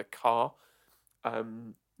over with a car.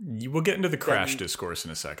 We'll get into the crash discourse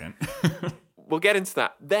in a second. We'll get into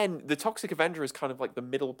that. Then the Toxic Avenger is kind of like the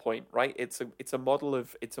middle point, right? It's a model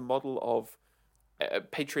of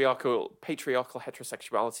patriarchal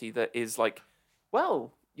heterosexuality that is like,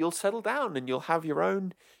 well, you'll settle down and you'll have your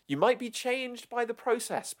own. You might be changed by the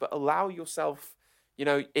process, but allow yourself.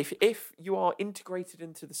 If you are integrated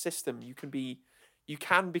into the system, you can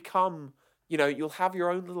become. You'll have your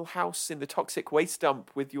own little house in the toxic waste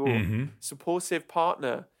dump with your supportive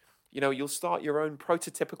partner. You'll start your own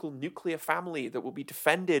prototypical nuclear family that will be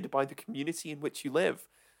defended by the community in which you live.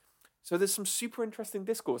 So there's some super interesting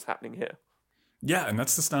discourse happening here. Yeah, and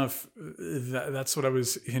that's the stuff, that's what I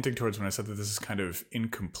was hinting towards when I said that this is kind of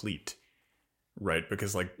incomplete, right?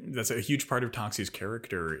 Because, like, that's a huge part of Toxie's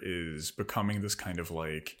character is becoming this kind of,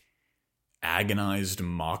 like, agonized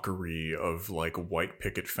mockery of, like, white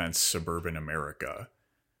picket fence suburban America.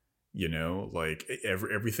 Like,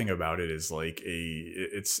 everything about it is, like,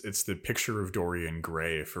 it's the picture of Dorian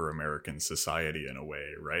Gray for American society in a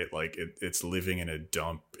way, right? Like, it's living in a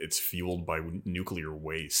dump. It's fueled by nuclear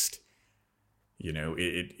waste.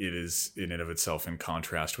 It is in and of itself in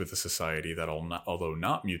contrast with a society that, although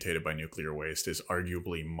not mutated by nuclear waste, is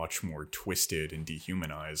arguably much more twisted and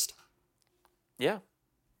dehumanized. Yeah,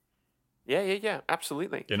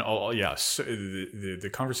 absolutely. And so the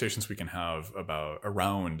conversations we can have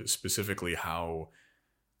around specifically how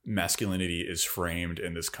masculinity is framed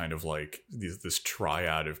in this kind of like this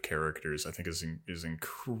triad of characters, I think is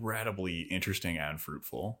incredibly interesting and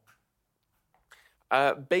fruitful.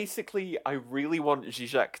 Basically, I really want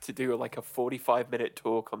Zizek to do like a 45-minute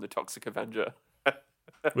talk on the Toxic Avenger.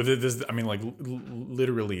 But this, I mean, like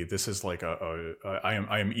literally, this is like I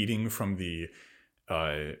am eating from the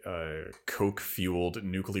coke-fueled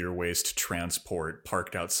nuclear waste transport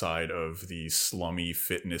parked outside of the slummy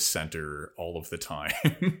fitness center all of the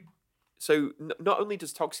time. So not only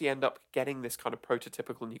does Toxie end up getting this kind of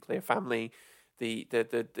prototypical nuclear family, the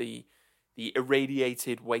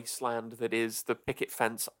irradiated wasteland that is the picket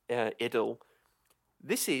fence idyll,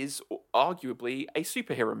 this is arguably a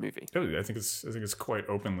superhero movie. Oh, I think it's quite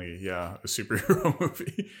openly, a superhero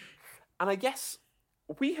movie. And I guess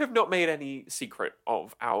we have not made any secret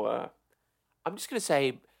of our, I'm just going to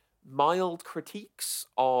say, mild critiques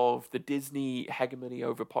of the Disney hegemony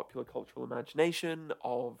over popular cultural imagination,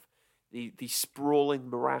 of the sprawling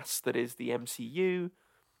morass that is the MCU.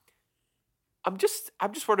 I'm just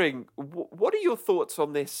wondering, what are your thoughts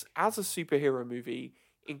on this as a superhero movie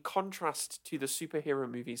in contrast to the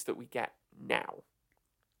superhero movies that we get now?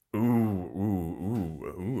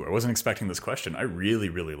 Ooh. I wasn't expecting this question. I really,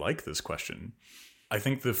 really like this question. I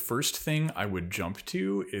think the first thing I would jump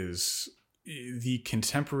to is the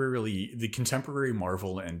contemporary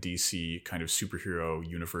Marvel and DC kind of superhero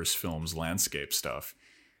universe films landscape stuff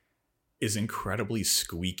is incredibly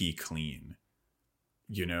squeaky clean.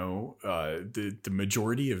 You know, the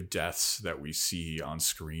majority of deaths that we see on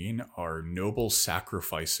screen are noble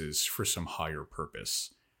sacrifices for some higher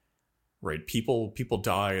purpose, right? People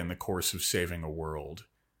die in the course of saving a world,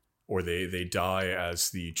 or they die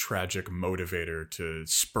as the tragic motivator to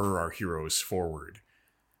spur our heroes forward,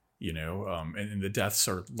 you know? And the deaths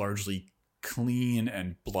are largely clean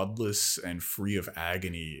and bloodless and free of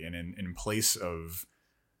agony, and in place of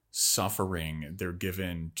suffering, they're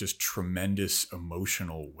given just tremendous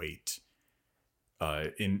emotional weight.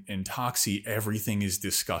 In Toxie, everything is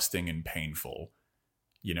disgusting and painful.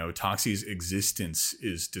 You know, Toxie's existence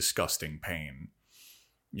is disgusting pain,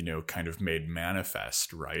 you know, kind of made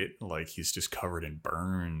manifest, right? Like he's just covered in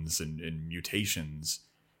burns and mutations.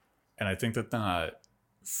 And I think that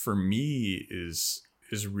for me is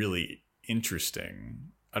really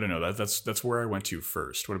interesting. I don't know, that's where I went to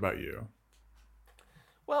first. What about you?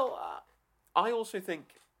 Well, I also think,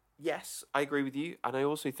 yes, I agree with you. And I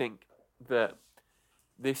also think that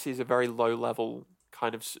this is a very low-level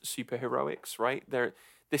kind of superheroics, right?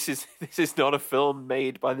 This is not a film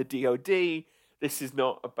made by the DOD. This is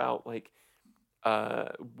not about, like,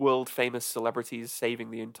 world-famous celebrities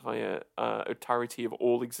saving the entirety of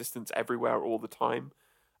all existence everywhere all the time,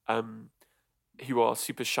 who are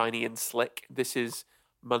super shiny and slick. This is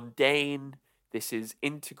mundane. This is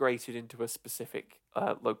integrated into a specific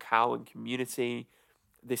locale and community.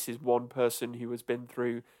 This is one person who has been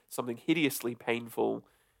through something hideously painful,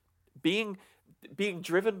 being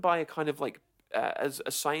driven by a kind of like, as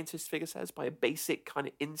a scientist figure says, by a basic kind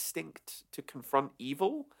of instinct to confront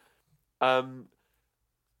evil.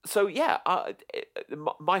 So yeah,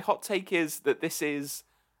 my hot take is that this is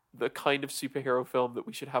the kind of superhero film that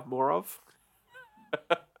we should have more of.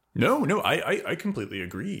 No, I completely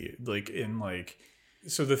agree.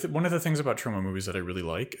 So one of the things about trauma movies that I really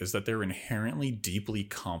like is that they're inherently deeply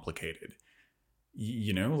complicated.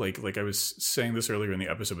 You know, like I was saying this earlier in the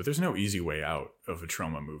episode, but there's no easy way out of a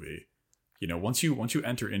trauma movie. You know, once you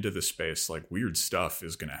enter into the space, like, weird stuff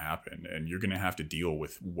is going to happen, and you're going to have to deal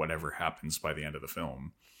with whatever happens by the end of the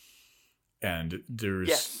film. And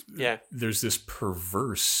there's this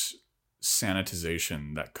perverse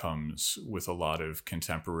sanitization that comes with a lot of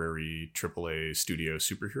contemporary AAA studio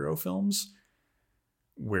superhero films,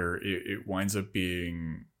 where it winds up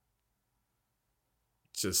being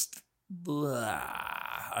just blah.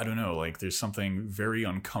 I don't know, like, there's something very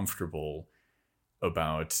uncomfortable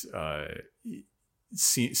about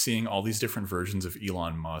seeing all these different versions of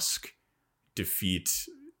Elon Musk defeat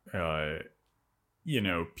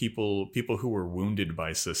people who were wounded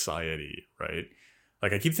by society, right?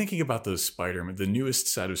 Like, I keep thinking about the newest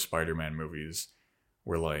set of Spider-Man movies,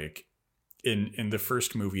 where, like, in the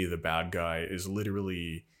first movie, the bad guy is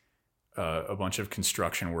literally a bunch of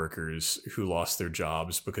construction workers who lost their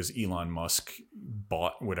jobs because Elon Musk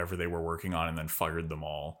bought whatever they were working on and then fired them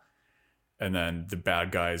all. And then the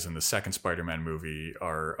bad guys in the second Spider-Man movie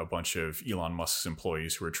are a bunch of Elon Musk's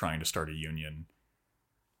employees who are trying to start a union.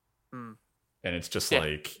 And it's just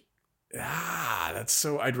that's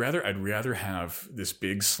so, I'd rather have this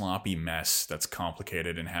big sloppy mess that's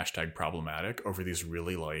complicated and #problematic over these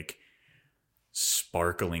really, like,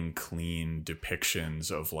 sparkling clean depictions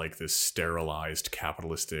of, like, this sterilized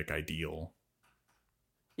capitalistic ideal.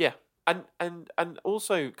 Yeah. And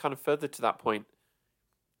also, kind of further to that point,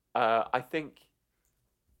 I think,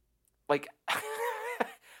 like,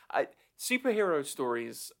 superhero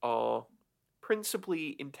stories are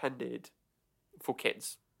principally intended for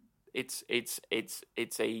kids. It's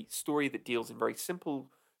a story that deals in very simple,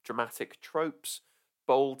 dramatic tropes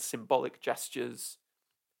bold, symbolic gestures.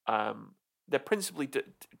 They're principally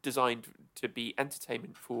designed to be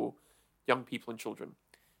entertainment for young people and children.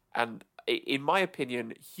 And in my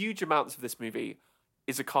opinion, huge amounts of this movie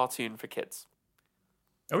is a cartoon for kids.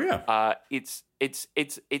 Oh yeah.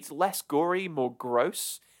 It's less gory, more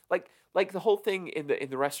gross. Like the whole thing in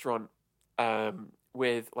the restaurant,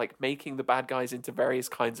 with like making the bad guys into various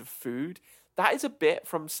kinds of food. That is a bit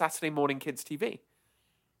from Saturday morning kids TV.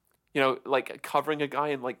 You know, like covering a guy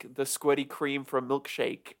in like the squirty cream for a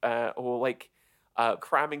milkshake, or like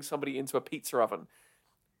cramming somebody into a pizza oven.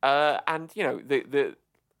 And you know, the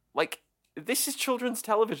like this is children's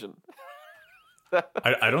television.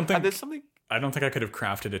 I don't think and there's something. I don't think I could have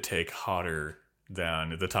crafted a take hotter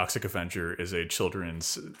than The Toxic Avenger is a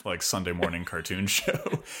children's like Sunday morning cartoon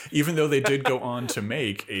show. Even though they did go on to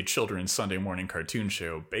make a children's Sunday morning cartoon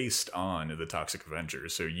show based on The Toxic Avenger,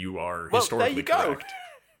 so you are historically correct.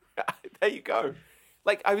 There you go.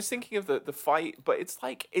 Like I was thinking of the fight, but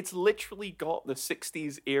it's literally got the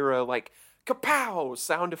 60s era like kapow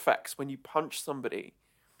sound effects when you punch somebody.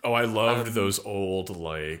 Oh, I loved those old,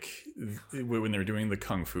 like, when they're doing the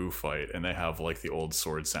kung fu fight and they have, like, the old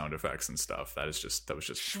sword sound effects and stuff. That was just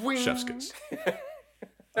Shwing. chef's kiss.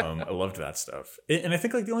 I loved that stuff. And I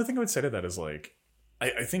think, like, the only thing I would say to that is, like,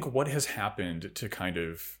 I think what has happened to kind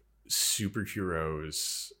of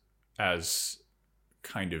superheroes as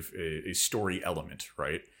kind of a story element,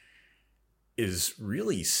 right, is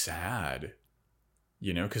really sad.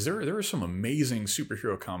 You know, because there are some amazing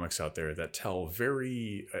superhero comics out there that tell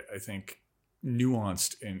very, I think,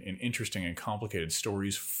 nuanced and interesting and complicated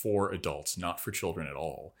stories for adults, not for children at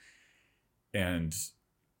all. And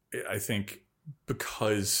I think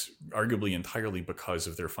arguably entirely because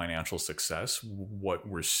of their financial success, what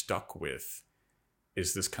we're stuck with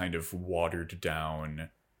is this kind of watered down,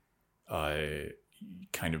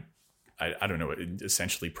 kind of, I don't know,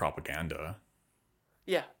 essentially propaganda.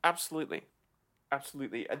 Yeah, absolutely.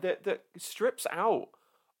 Absolutely. That strips out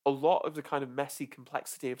a lot of the kind of messy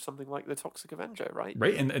complexity of something like The Toxic Avenger, right?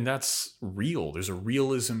 Right, and that's real. There's a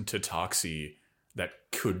realism to Toxie that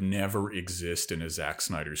could never exist in a Zack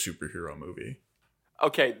Snyder superhero movie.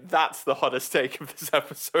 Okay, that's the hottest take of this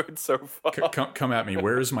episode so far. Come at me.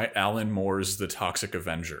 Where's my Alan Moore's The Toxic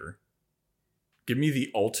Avenger? Give me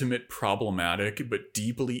the ultimate problematic but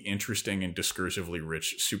deeply interesting and discursively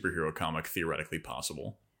rich superhero comic theoretically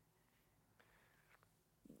possible.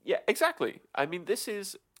 Yeah, exactly. I mean, this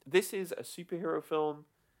is a superhero film.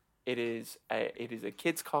 It is a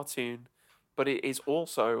kids' cartoon, but it is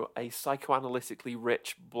also a psychoanalytically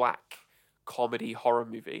rich black comedy horror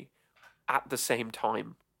movie at the same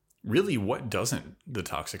time. Really, what doesn't The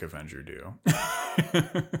Toxic Avenger do?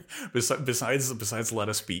 besides let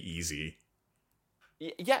us be easy.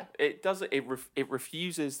 Yeah, it does. It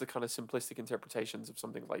refuses the kind of simplistic interpretations of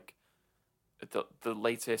something like the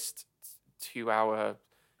latest 2-hour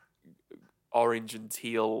orange and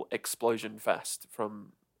teal explosion fest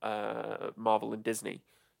from Marvel and Disney.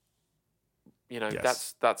 You know,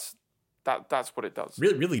 yes. that's what it does.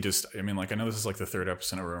 Really just, I mean, like, I know this is like the third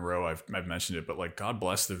episode in a row I've mentioned it, but like, God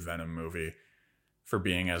bless the Venom movie for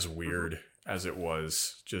being as weird as it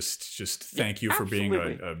was. Just thank you for being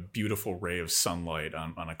a beautiful ray of sunlight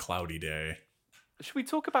on a cloudy day. Should we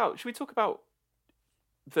talk about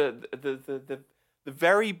the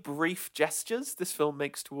very brief gestures this film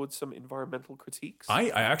makes towards some environmental critiques? I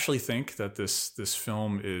actually think that this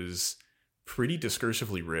film is pretty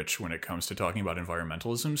discursively rich when it comes to talking about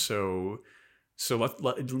environmentalism. So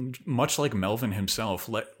let much like Melvin himself,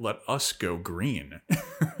 let us go green.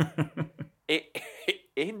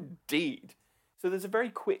 Indeed. So there's a very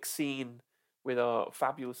quick scene with our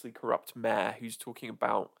fabulously corrupt mayor who's talking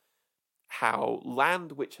about how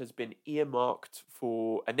land which has been earmarked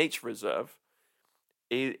for a nature reserve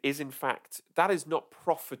is in fact, that is not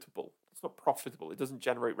profitable. It's not profitable. It doesn't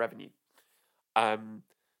generate revenue. And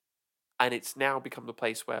it's now become the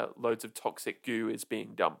place where loads of toxic goo is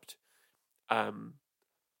being dumped. I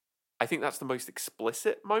think that's the most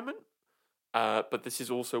explicit moment. But this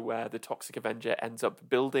is also where the Toxic Avenger ends up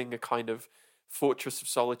building a kind of fortress of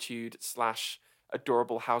solitude /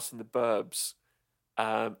 adorable house in the burbs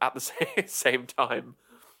at the same time.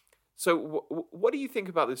 So what do you think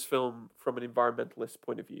about this film from an environmentalist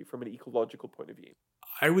point of view, from an ecological point of view?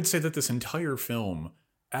 I would say that this entire film,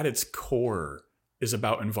 at its core, is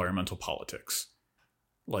about environmental politics.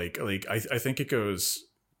 Like I think it goes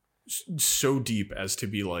so deep as to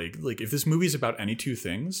be like if this movie is about any two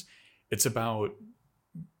things, it's about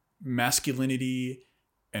masculinity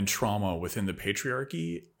and trauma within the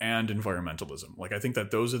patriarchy and environmentalism. Like, I think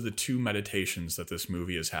that those are the two meditations that this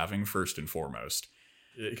movie is having first and foremost.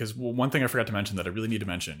 because one thing I forgot to mention that I really need to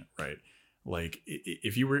mention, right? Like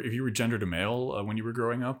if you were gendered a male when you were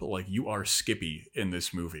growing up, like you are Skippy in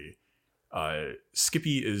this movie.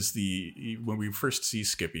 Skippy is when we first see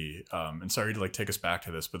Skippy, and sorry to like take us back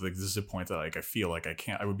to this, but like this is a point that like I feel like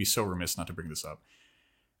I would be so remiss not to bring this up.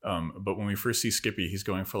 But when we first see Skippy, he's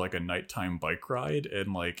going for like a nighttime bike ride,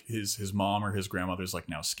 and like his mom or his grandmother's like,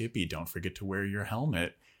 now Skippy, don't forget to wear your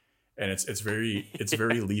helmet. And it's very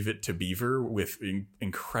Leave It to Beaver with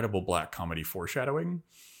incredible black comedy foreshadowing.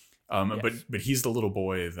 Yes. But he's the little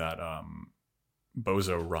boy that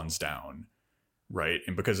Bozo runs down, right?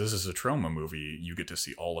 And because this is a Troma movie, you get to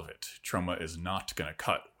see all of it. Troma is not going to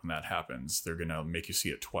cut when that happens. They're going to make you see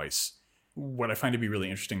it twice. What I find to be really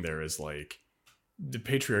interesting there is like the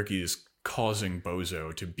patriarchy is causing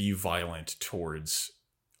Bozo to be violent towards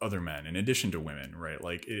other men in addition to women, right?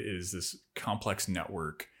 Like it is this complex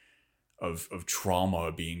network of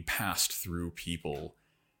trauma being passed through people,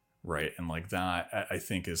 right? And like that, I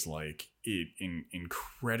think is like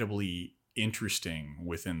incredibly interesting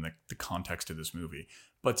within the context of this movie.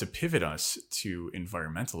 But to pivot us to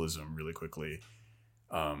environmentalism really quickly,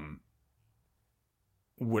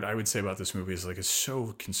 what I would say about this movie is like, is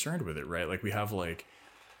so concerned with it, right? Like we have like,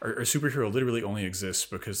 our superhero literally only exists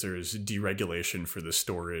because there's deregulation for the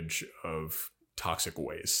storage of toxic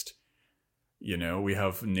waste. You know, we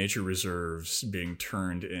have nature reserves being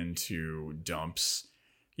turned into dumps.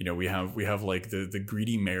 You know, we have like the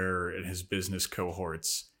greedy mayor and his business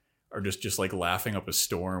cohorts are just like laughing up a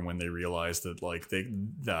storm when they realize that like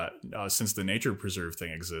since the nature preserve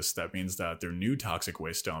thing exists, that means that their new toxic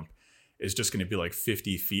waste dump is just going to be like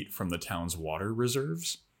 50 feet from the town's water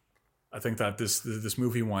reserves. I think that this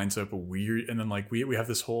movie winds up a weird, and then like we have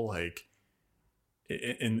this whole like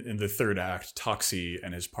in the third act, Toxie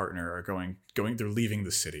and his partner are going they're leaving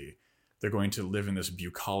the city. They're going to live in this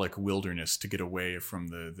bucolic wilderness to get away from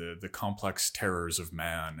the complex terrors of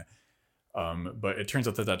man. But it turns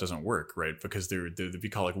out that doesn't work, right? Because the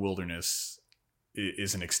bucolic wilderness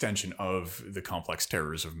is an extension of the complex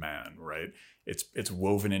terrors of man, right? It's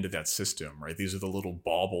woven into that system, right? These are the little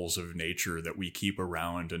baubles of nature that we keep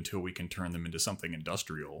around until we can turn them into something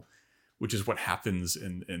industrial, which is what happens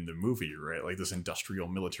in the movie, right? Like this industrial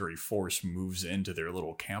military force moves into their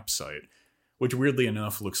little campsite, which weirdly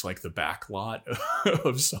enough looks like the back lot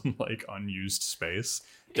of some like unused space.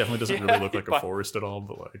 Definitely doesn't really look like a forest at all,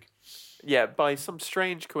 but like... Yeah, by some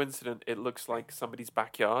strange coincidence, it looks like somebody's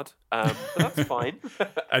backyard, but that's fine.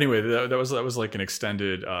 Anyway, that was like an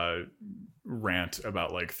extended rant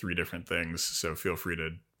about like 3 different things, so feel free to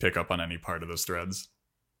pick up on any part of those threads.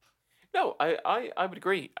 No, I would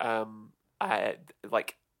agree.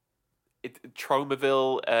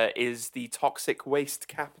 Tromaville is the toxic waste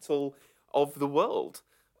capital of the world,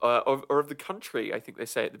 or of the country. I think they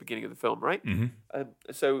say at the beginning of the film, right? Mm-hmm.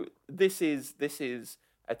 So this is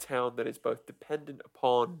a town that is both dependent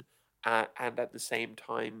upon and at the same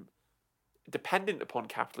time dependent upon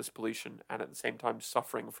capitalist pollution, and at the same time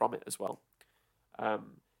suffering from it as well.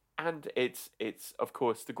 And it's of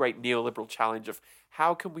course the great neoliberal challenge of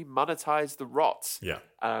how can we monetize the rot,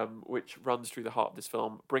 which runs through the heart of this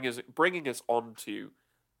film, bringing us on to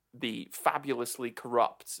the fabulously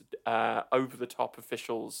corrupt, over the top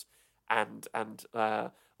officials and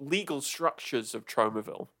legal structures of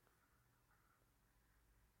Tromaville.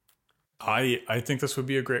 I think this would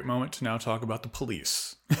be a great moment to now talk about the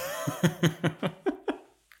police.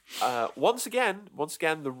 Once again,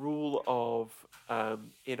 the rule of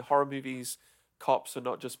in horror movies, cops are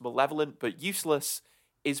not just malevolent but useless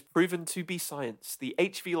is proven to be science. The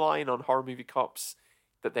HV line on horror movie cops,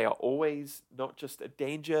 that they are always not just a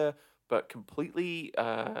danger but completely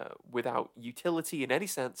without utility in any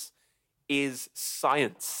sense, is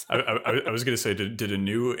science. I was going to say, did a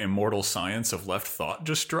new immortal science of left thought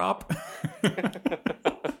just drop?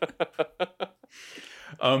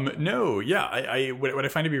 No, yeah. What I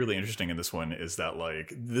find to be really interesting in this one is that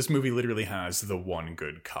like this movie literally has the one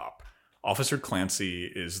good cop. Officer Clancy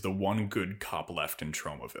is the one good cop left in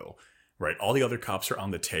Tromaville, right? All the other cops are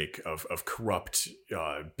on the take of corrupt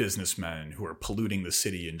businessmen who are polluting the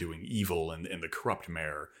city and doing evil, and the corrupt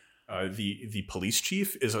mayor. The police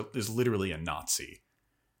chief is literally a Nazi,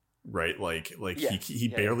 right? Like yes, he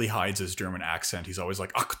barely hides his German accent. He's always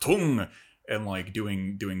like Achtung and like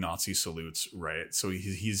doing Nazi salutes, right? So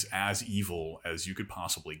he's as evil as you could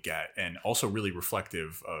possibly get, and also really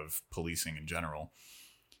reflective of policing in general.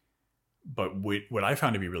 But what I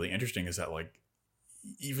found to be really interesting is that like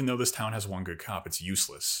even though this town has one good cop, it's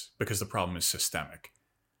useless because the problem is systemic.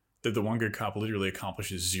 The one good cop literally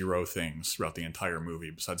accomplishes 0 things throughout the entire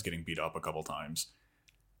movie besides getting beat up a couple times.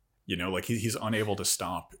 You know, like he's unable to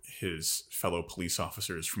stop his fellow police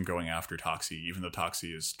officers from going after Toxie, even though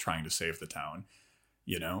Toxie is trying to save the town.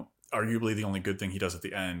 You know, arguably the only good thing he does at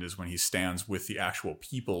the end is when he stands with the actual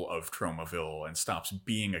people of Tromaville and stops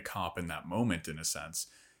being a cop in that moment, in a sense,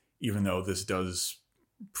 even though this does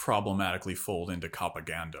problematically fold into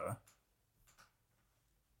propaganda.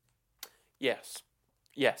 Yes,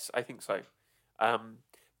 I think so.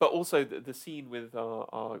 But also the scene with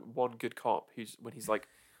our one good cop, when he's like,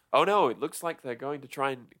 "Oh no, it looks like they're going to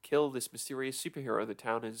try and kill this mysterious superhero the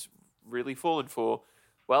town has really fallen for.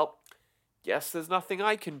 Well, guess there's nothing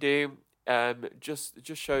I can do." Just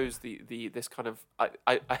shows the this kind of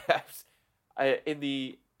I in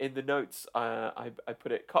the notes I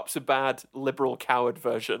put it, cops are bad, liberal coward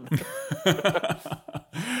version.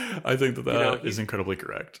 I think that is incredibly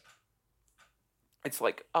correct. It's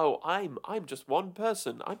like, oh, I'm just one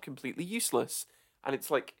person. I'm completely useless. And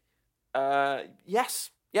it's like,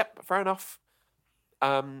 yes, yep, fair enough.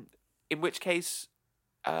 In which case,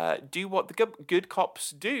 do what the good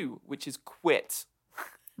cops do, which is quit.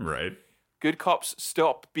 Right. Good cops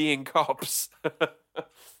stop being cops.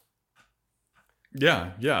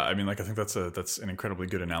 Yeah. I mean, like, I think that's an incredibly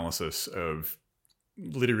good analysis of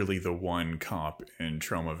literally the one cop in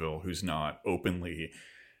Tromaville who's not openly,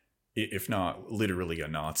 if not literally a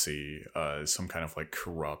Nazi, some kind of like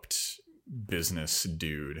corrupt business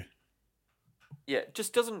dude. Yeah,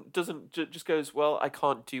 just just goes, well, I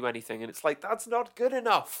can't do anything, and it's like, that's not good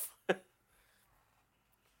enough.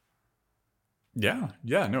 Yeah,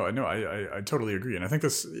 no, I totally agree, and I think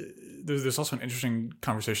there's also an interesting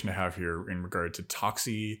conversation to have here in regard to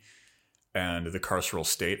Toxie and the carceral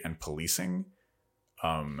state and policing.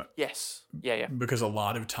 Yes, yeah, because a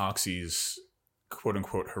lot of Toxie's quote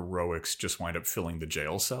unquote heroics just wind up filling the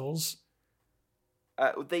jail cells.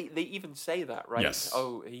 They even say that, right? Yes.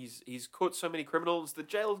 Oh, he's caught so many criminals. The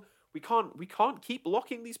jail, we can't keep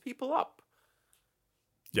locking these people up.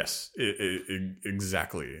 Yes,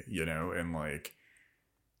 exactly. You know, and like,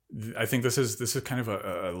 I think this is kind of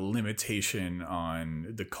a limitation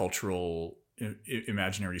on the cultural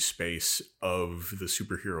imaginary space of the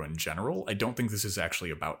superhero in general. I don't think this is actually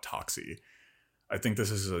about Toxie. I think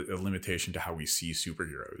this is a limitation to how we see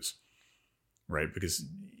superheroes, right? Because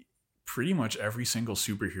pretty much every single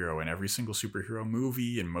superhero and every single superhero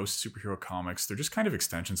movie and most superhero comics, they're just kind of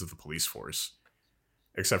extensions of the police force.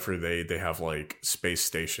 Except for they have like space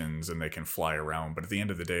stations and they can fly around, but at the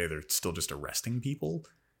end of the day, they're still just arresting people.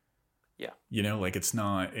 Yeah. You know, like, it's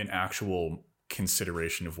not an actual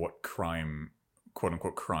consideration of what crime, quote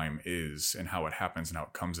unquote crime, is and how it happens and how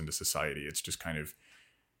it comes into society. It's just kind of,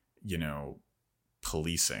 you know,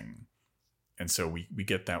 policing. And so we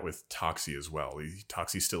get that with Toxie as well.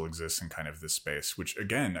 Toxie still exists in kind of this space, which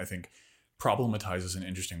again, I think problematizes in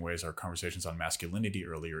interesting ways our conversations on masculinity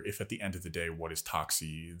earlier. If at the end of the day, what is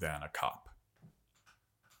Toxie than a cop?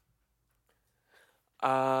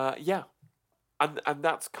 Yeah. And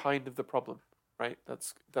that's kind of the problem, right?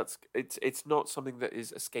 It's not something that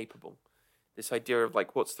is escapable. This idea of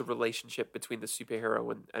like, what's the relationship between the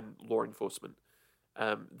superhero and law enforcement?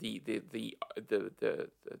 The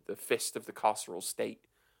fist of the carceral state.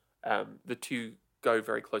 The two go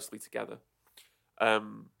very closely together.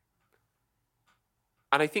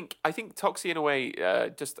 And I think Toxie in a way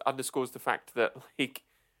just underscores the fact that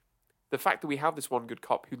we have this one good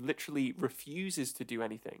cop who literally refuses to do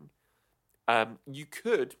anything. You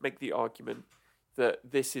could make the argument that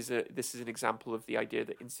this is an example of the idea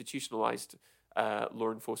that institutionalized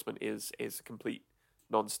law enforcement is a complete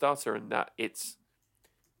non-starter, and that it's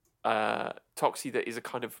Toxie that is a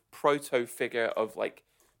kind of proto figure of like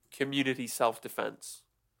community self-defense.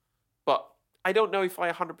 But I don't know if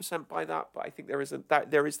I 100% buy that, but I think there is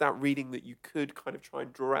that reading that you could kind of try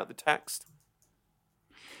and draw out the text.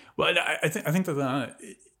 Well, I think that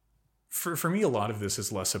for me, a lot of this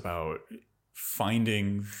is less about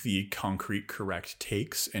finding the concrete correct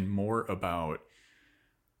takes and more about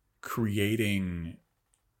creating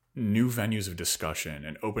new venues of discussion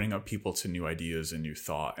and opening up people to new ideas and new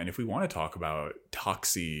thought. And if we want to talk about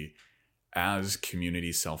Toxie as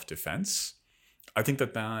community self-defense, I think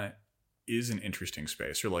that is an interesting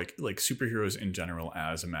space, or like superheroes in general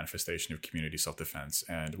as a manifestation of community self-defense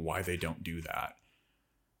and why they don't do that,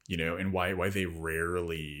 you know, and why they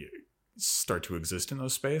rarely start to exist in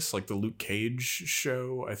those space. Like the Luke Cage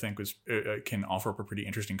show, I think can offer up a pretty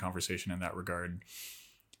interesting conversation in that regard.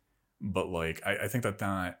 But like, I think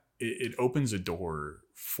that it opens a door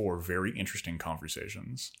for very interesting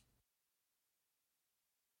conversations.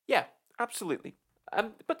 Yeah, absolutely.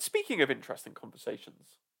 But speaking of interesting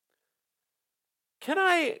conversations, can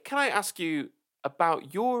I ask you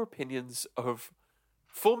about your opinions of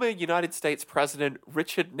Former United States President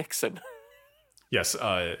Richard Nixon. Yes,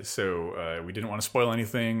 so we didn't want to spoil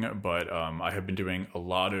anything, but I have been doing a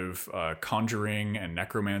lot of conjuring and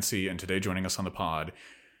necromancy, and today joining us on the pod,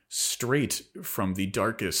 straight from the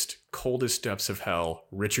darkest, coldest depths of hell,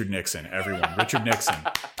 Richard Nixon. Everyone, Richard Nixon.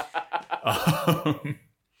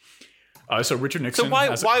 So Richard Nixon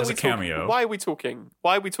has a cameo. Why are we talking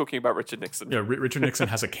about Richard Nixon? Yeah, Richard Nixon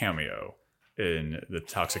has a cameo in The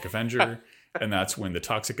Toxic Avenger, and that's when the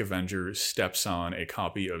Toxic Avenger steps on a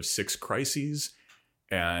copy of Six Crises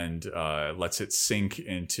and lets it sink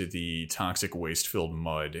into the toxic waste-filled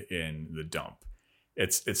mud in the dump.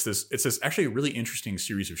 It's this actually a really interesting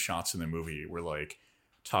series of shots in the movie where like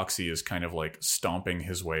Toxie is kind of like stomping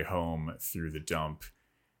his way home through the dump,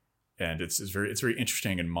 and it's very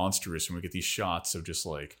interesting and monstrous. And we get these shots of just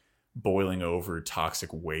like boiling over toxic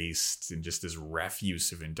waste and just this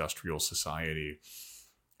refuse of industrial society.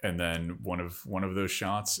 And then one of those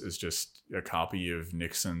shots is just a copy of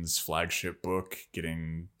Nixon's flagship book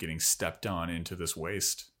getting stepped on into this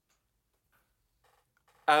waste.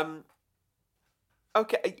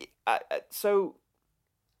 Okay. So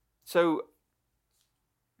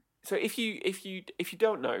if you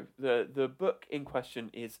don't know, the book in question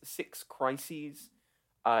is Six Crises.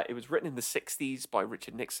 It was written in the 60s by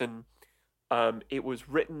Richard Nixon. It was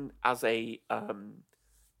written as a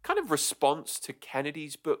kind of response to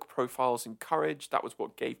Kennedy's book, Profiles in Courage. That was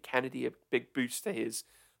what gave Kennedy a big boost to his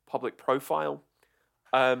public profile.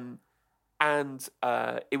 And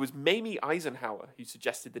it was Mamie Eisenhower who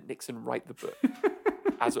suggested that Nixon write the book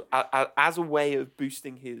as a way of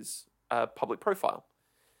boosting his public profile.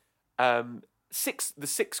 The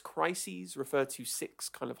six crises refer to six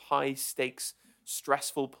kind of high-stakes,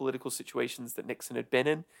 stressful political situations that Nixon had been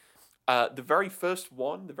in. The very first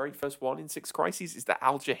one in Six Crises is the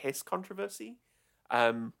Alger Hiss controversy,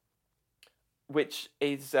 which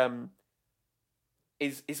is all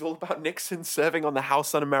about Nixon serving on the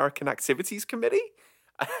House Un-American Activities Committee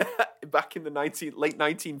back in the late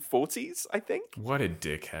 1940s, I think. What a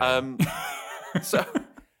dickhead.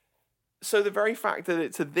 So the very fact that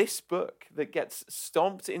it's this book that gets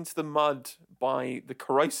stomped into the mud by the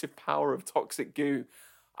corrosive power of toxic goo,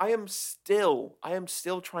 I am still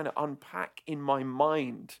trying to unpack in my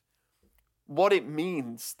mind what it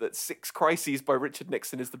means that Six Crises by Richard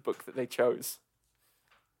Nixon is the book that they chose.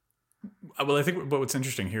 Well, I think what's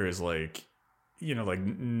interesting here is like, you know, like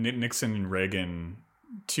Nixon and Reagan,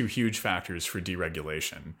 two huge factors for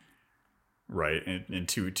deregulation, right? And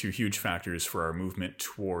two huge factors for our movement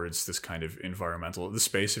towards this kind of the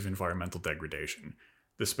space of environmental degradation,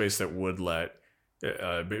 the space that would let,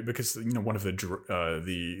 because, you know, one of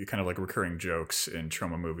the kind of like recurring jokes in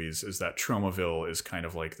trauma movies is that Traumaville is kind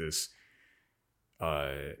of like this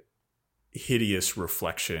hideous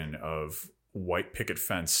reflection of white picket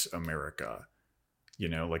fence America. You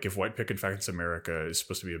know, like if white picket fence America is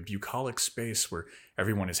supposed to be a bucolic space where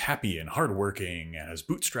everyone is happy and hardworking and has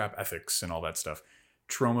bootstrap ethics and all that stuff,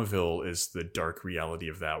 Traumaville is the dark reality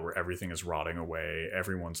of that, where everything is rotting away,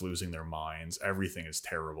 everyone's losing their minds, everything is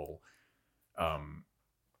terrible.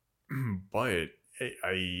 But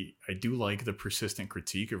I do like the persistent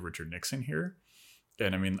critique of Richard Nixon here.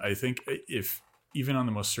 And I mean, I think if even on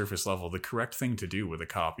the most surface level, the correct thing to do with a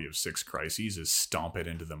copy of Six Crises is stomp it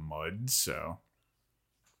into the mud. So,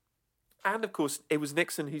 and of course, it was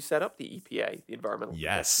Nixon who set up the EPA, the Environmental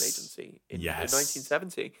Protection Agency, in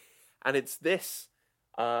 1970. And it's this,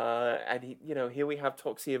 and here we have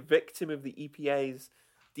Toxie, a victim of the EPA's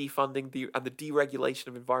defunding and the deregulation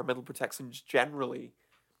of environmental protections generally,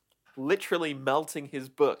 literally melting his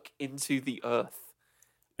book into the earth,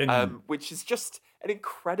 which is just an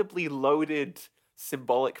incredibly loaded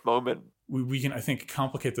symbolic moment. We can, I think,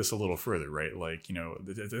 complicate this a little further, right? Like, you know,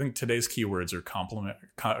 I think today's keywords are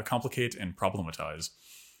complicate and problematize,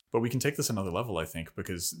 but we can take this another level, I think,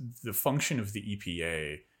 because the function of the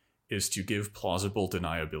EPA is to give plausible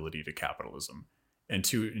deniability to capitalism and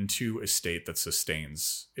to a state that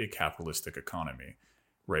sustains a capitalistic economy,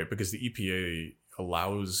 right? Because the EPA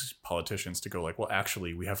allows politicians to go like, well,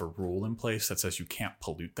 actually, we have a rule in place that says you can't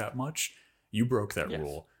pollute that much. You broke that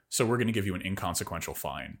rule, so we're going to give you an inconsequential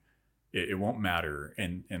fine. It won't matter.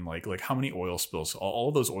 And like how many oil spills?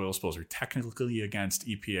 All those oil spills are technically against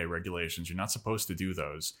EPA regulations. You're not supposed to do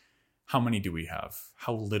those. How many do we have?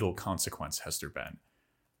 How little consequence has there been?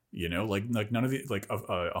 You know, like none of the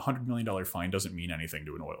 $100 million fine doesn't mean anything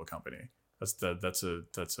to an oil company. That's a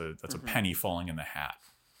penny falling in the hat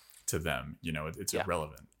to them. You know, it's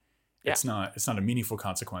irrelevant. Yeah. It's not a meaningful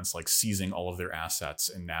consequence like seizing all of their assets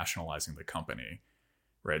and nationalizing the company.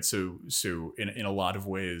 right? So in a lot of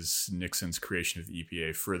ways, Nixon's creation of the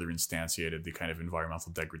EPA further instantiated the kind of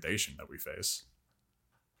environmental degradation that we face.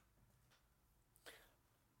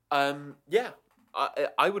 Yeah,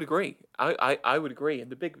 I would agree. I would agree.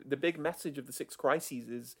 And the big message of the Six Crises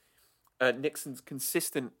is Nixon's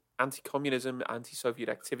consistent anti-communism, anti-Soviet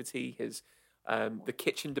activity, his the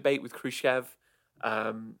kitchen debate with Khrushchev,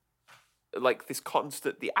 like this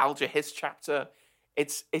constant, the Al-Jahis chapter.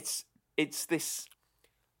 It's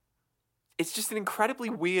just an incredibly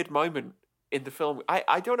weird moment in the film.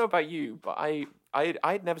 I don't know about you, but I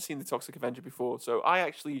had never seen The Toxic Avenger before, so I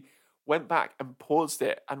actually went back and paused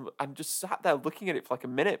it and just sat there looking at it for like a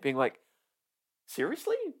minute, being like,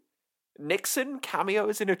 seriously? Nixon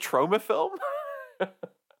cameos in a Troma film?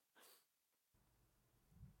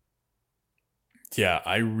 Yeah,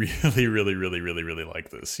 I really, really, really, really, really like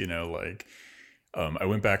this. You know, like, I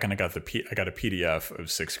went back and I got a PDF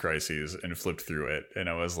of Six Crises and flipped through it, and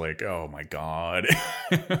I was like, oh my god.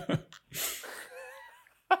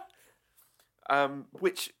 And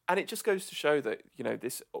it just goes to show that, you know,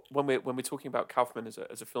 this when we're talking about Kaufman as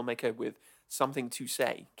a filmmaker with something to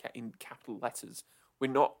say in capital letters, we're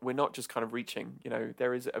not just kind of reaching. You know,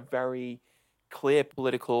 there is a very clear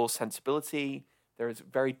political sensibility. There is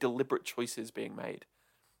very deliberate choices being made.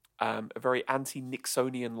 A very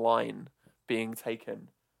anti-Nixonian line being taken,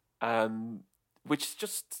 which is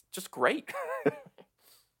just great.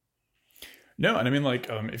 No, and I mean, like,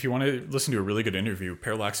 if you want to listen to a really good interview,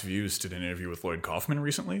 Parallax Views did an interview with Lloyd Kaufman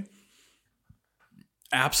recently.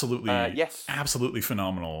 Absolutely, yes, absolutely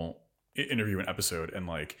phenomenal interview and episode. And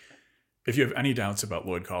like, if you have any doubts about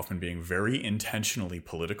Lloyd Kaufman being very intentionally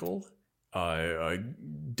political,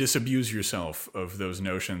 disabuse yourself of those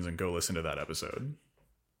notions and go listen to that episode.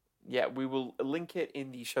 Yeah, we will link it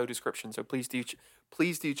in the show description, so please do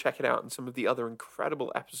check it out and some of the other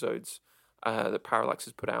incredible episodes that Parallax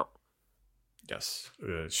has put out. Yes,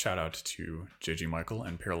 shout out to JG Michael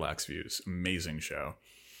and Parallax Views. Amazing show.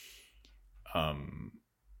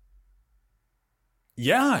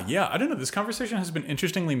 Yeah, I don't know. This conversation has been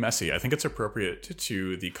interestingly messy. I think it's appropriate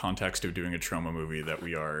to the context of doing a Troma movie that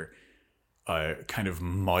we are kind of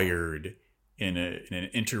mired in an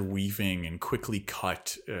interweaving and quickly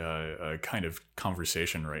cut kind of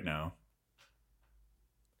conversation right now.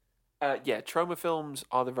 Yeah, Troma films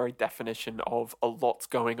are the very definition of a lot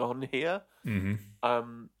going on here.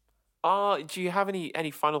 Mm-hmm. Do you have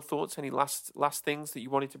any final thoughts? Any last things that you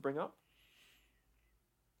wanted to bring up?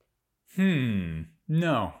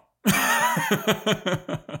 No.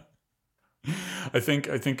 I think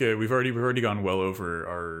we've already gone well over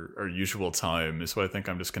our usual time, so I think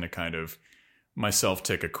I'm just going to kind of myself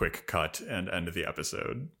take a quick cut and end the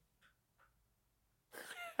episode.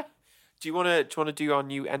 Do you want to do our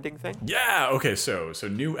new ending thing? Yeah. Okay. So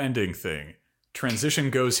new ending thing.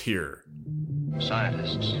 Transition goes here.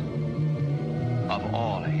 Scientists of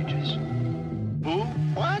all ages. Who?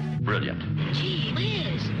 What? Brilliant. Gee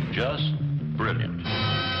whiz. Just brilliant.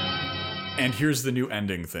 And here's the new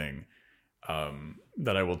ending thing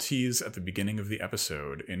that I will tease at the beginning of the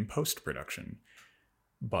episode in post-production.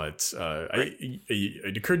 But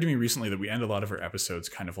it occurred to me recently that we end a lot of our episodes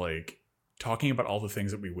kind of like talking about all the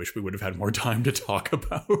things that we wish we would have had more time to talk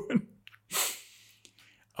about.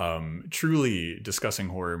 Truly, discussing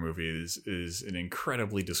horror movies is an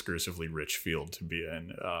incredibly discursively rich field to be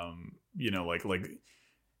in. You know, like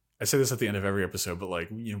I say this at the end of every episode, but like,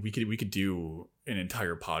 you know, we could do an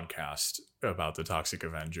entire podcast about the Toxic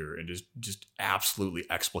Avenger and just absolutely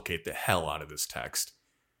explicate the hell out of this text.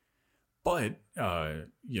 But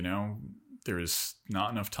you know, there is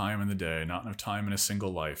not enough time in the day, not enough time in a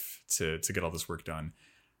single life to get all this work done.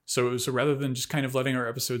 So rather than just kind of letting our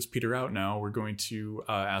episodes peter out now, we're going to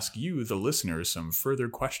ask you, the listeners, some further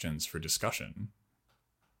questions for discussion.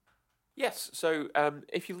 Yes. So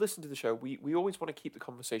if you listen to the show, we always want to keep the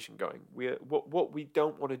conversation going. What we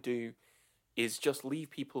don't want to do is just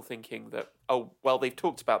leave people thinking that, oh, well, they've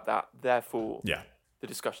talked about that, therefore the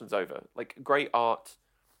discussion's over. Like, great art,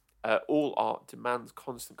 all art demands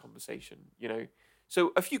constant conversation, you know?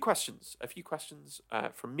 So a few questions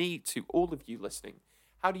from me to all of you listening.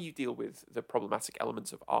 How do you deal with the problematic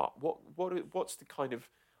elements of art? What's the kind of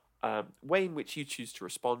way in which you choose to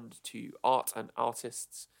respond to art and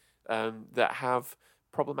artists that have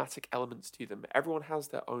problematic elements to them? Everyone has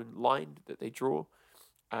their own line that they draw,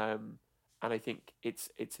 and I think it's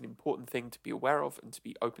an important thing to be aware of and to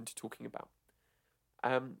be open to talking about.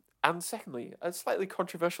 And secondly, a slightly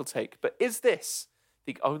controversial take, but is this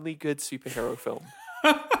the only good superhero film?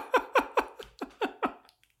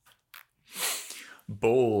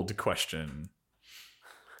 Bold question.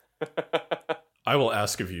 I will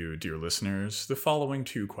ask of you, dear listeners, the following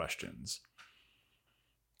 2 questions.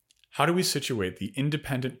 How do we situate the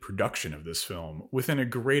independent production of this film within a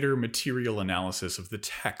greater material analysis of the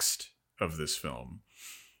text of this film?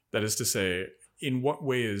 That is to say, in what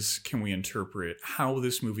ways can we interpret how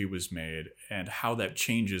this movie was made and how that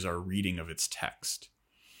changes our reading of its text?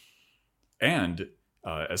 And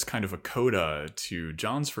as kind of a coda to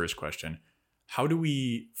John's first question, how do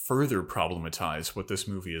we further problematize what this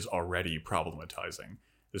movie is already problematizing?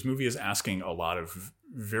 This movie is asking a lot of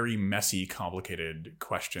very messy, complicated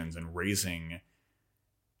questions and raising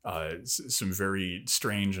some very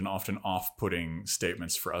strange and often off-putting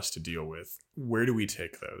statements for us to deal with. Where do we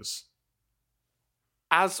take those?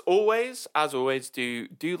 As always, do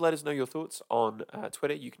let us know your thoughts on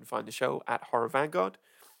Twitter. You can find the show at Horror Vanguard.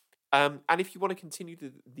 And if you want to continue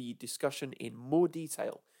the discussion in more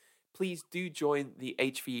detail, please do join the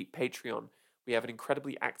HV Patreon. We have an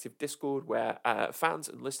incredibly active Discord where fans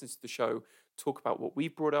and listeners to the show talk about what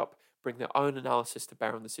we've brought up, bring their own analysis to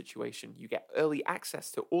bear on the situation. You get early access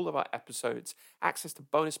to all of our episodes, access to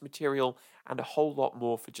bonus material, and a whole lot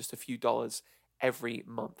more for just a few dollars every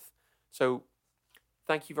month. So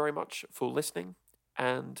thank you very much for listening,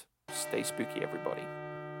 and stay spooky, everybody.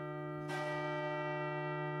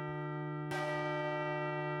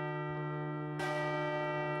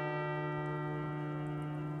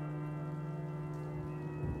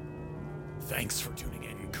 Thanks for tuning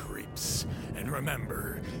in, creeps. And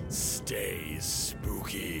remember, stay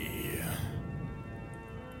spooky.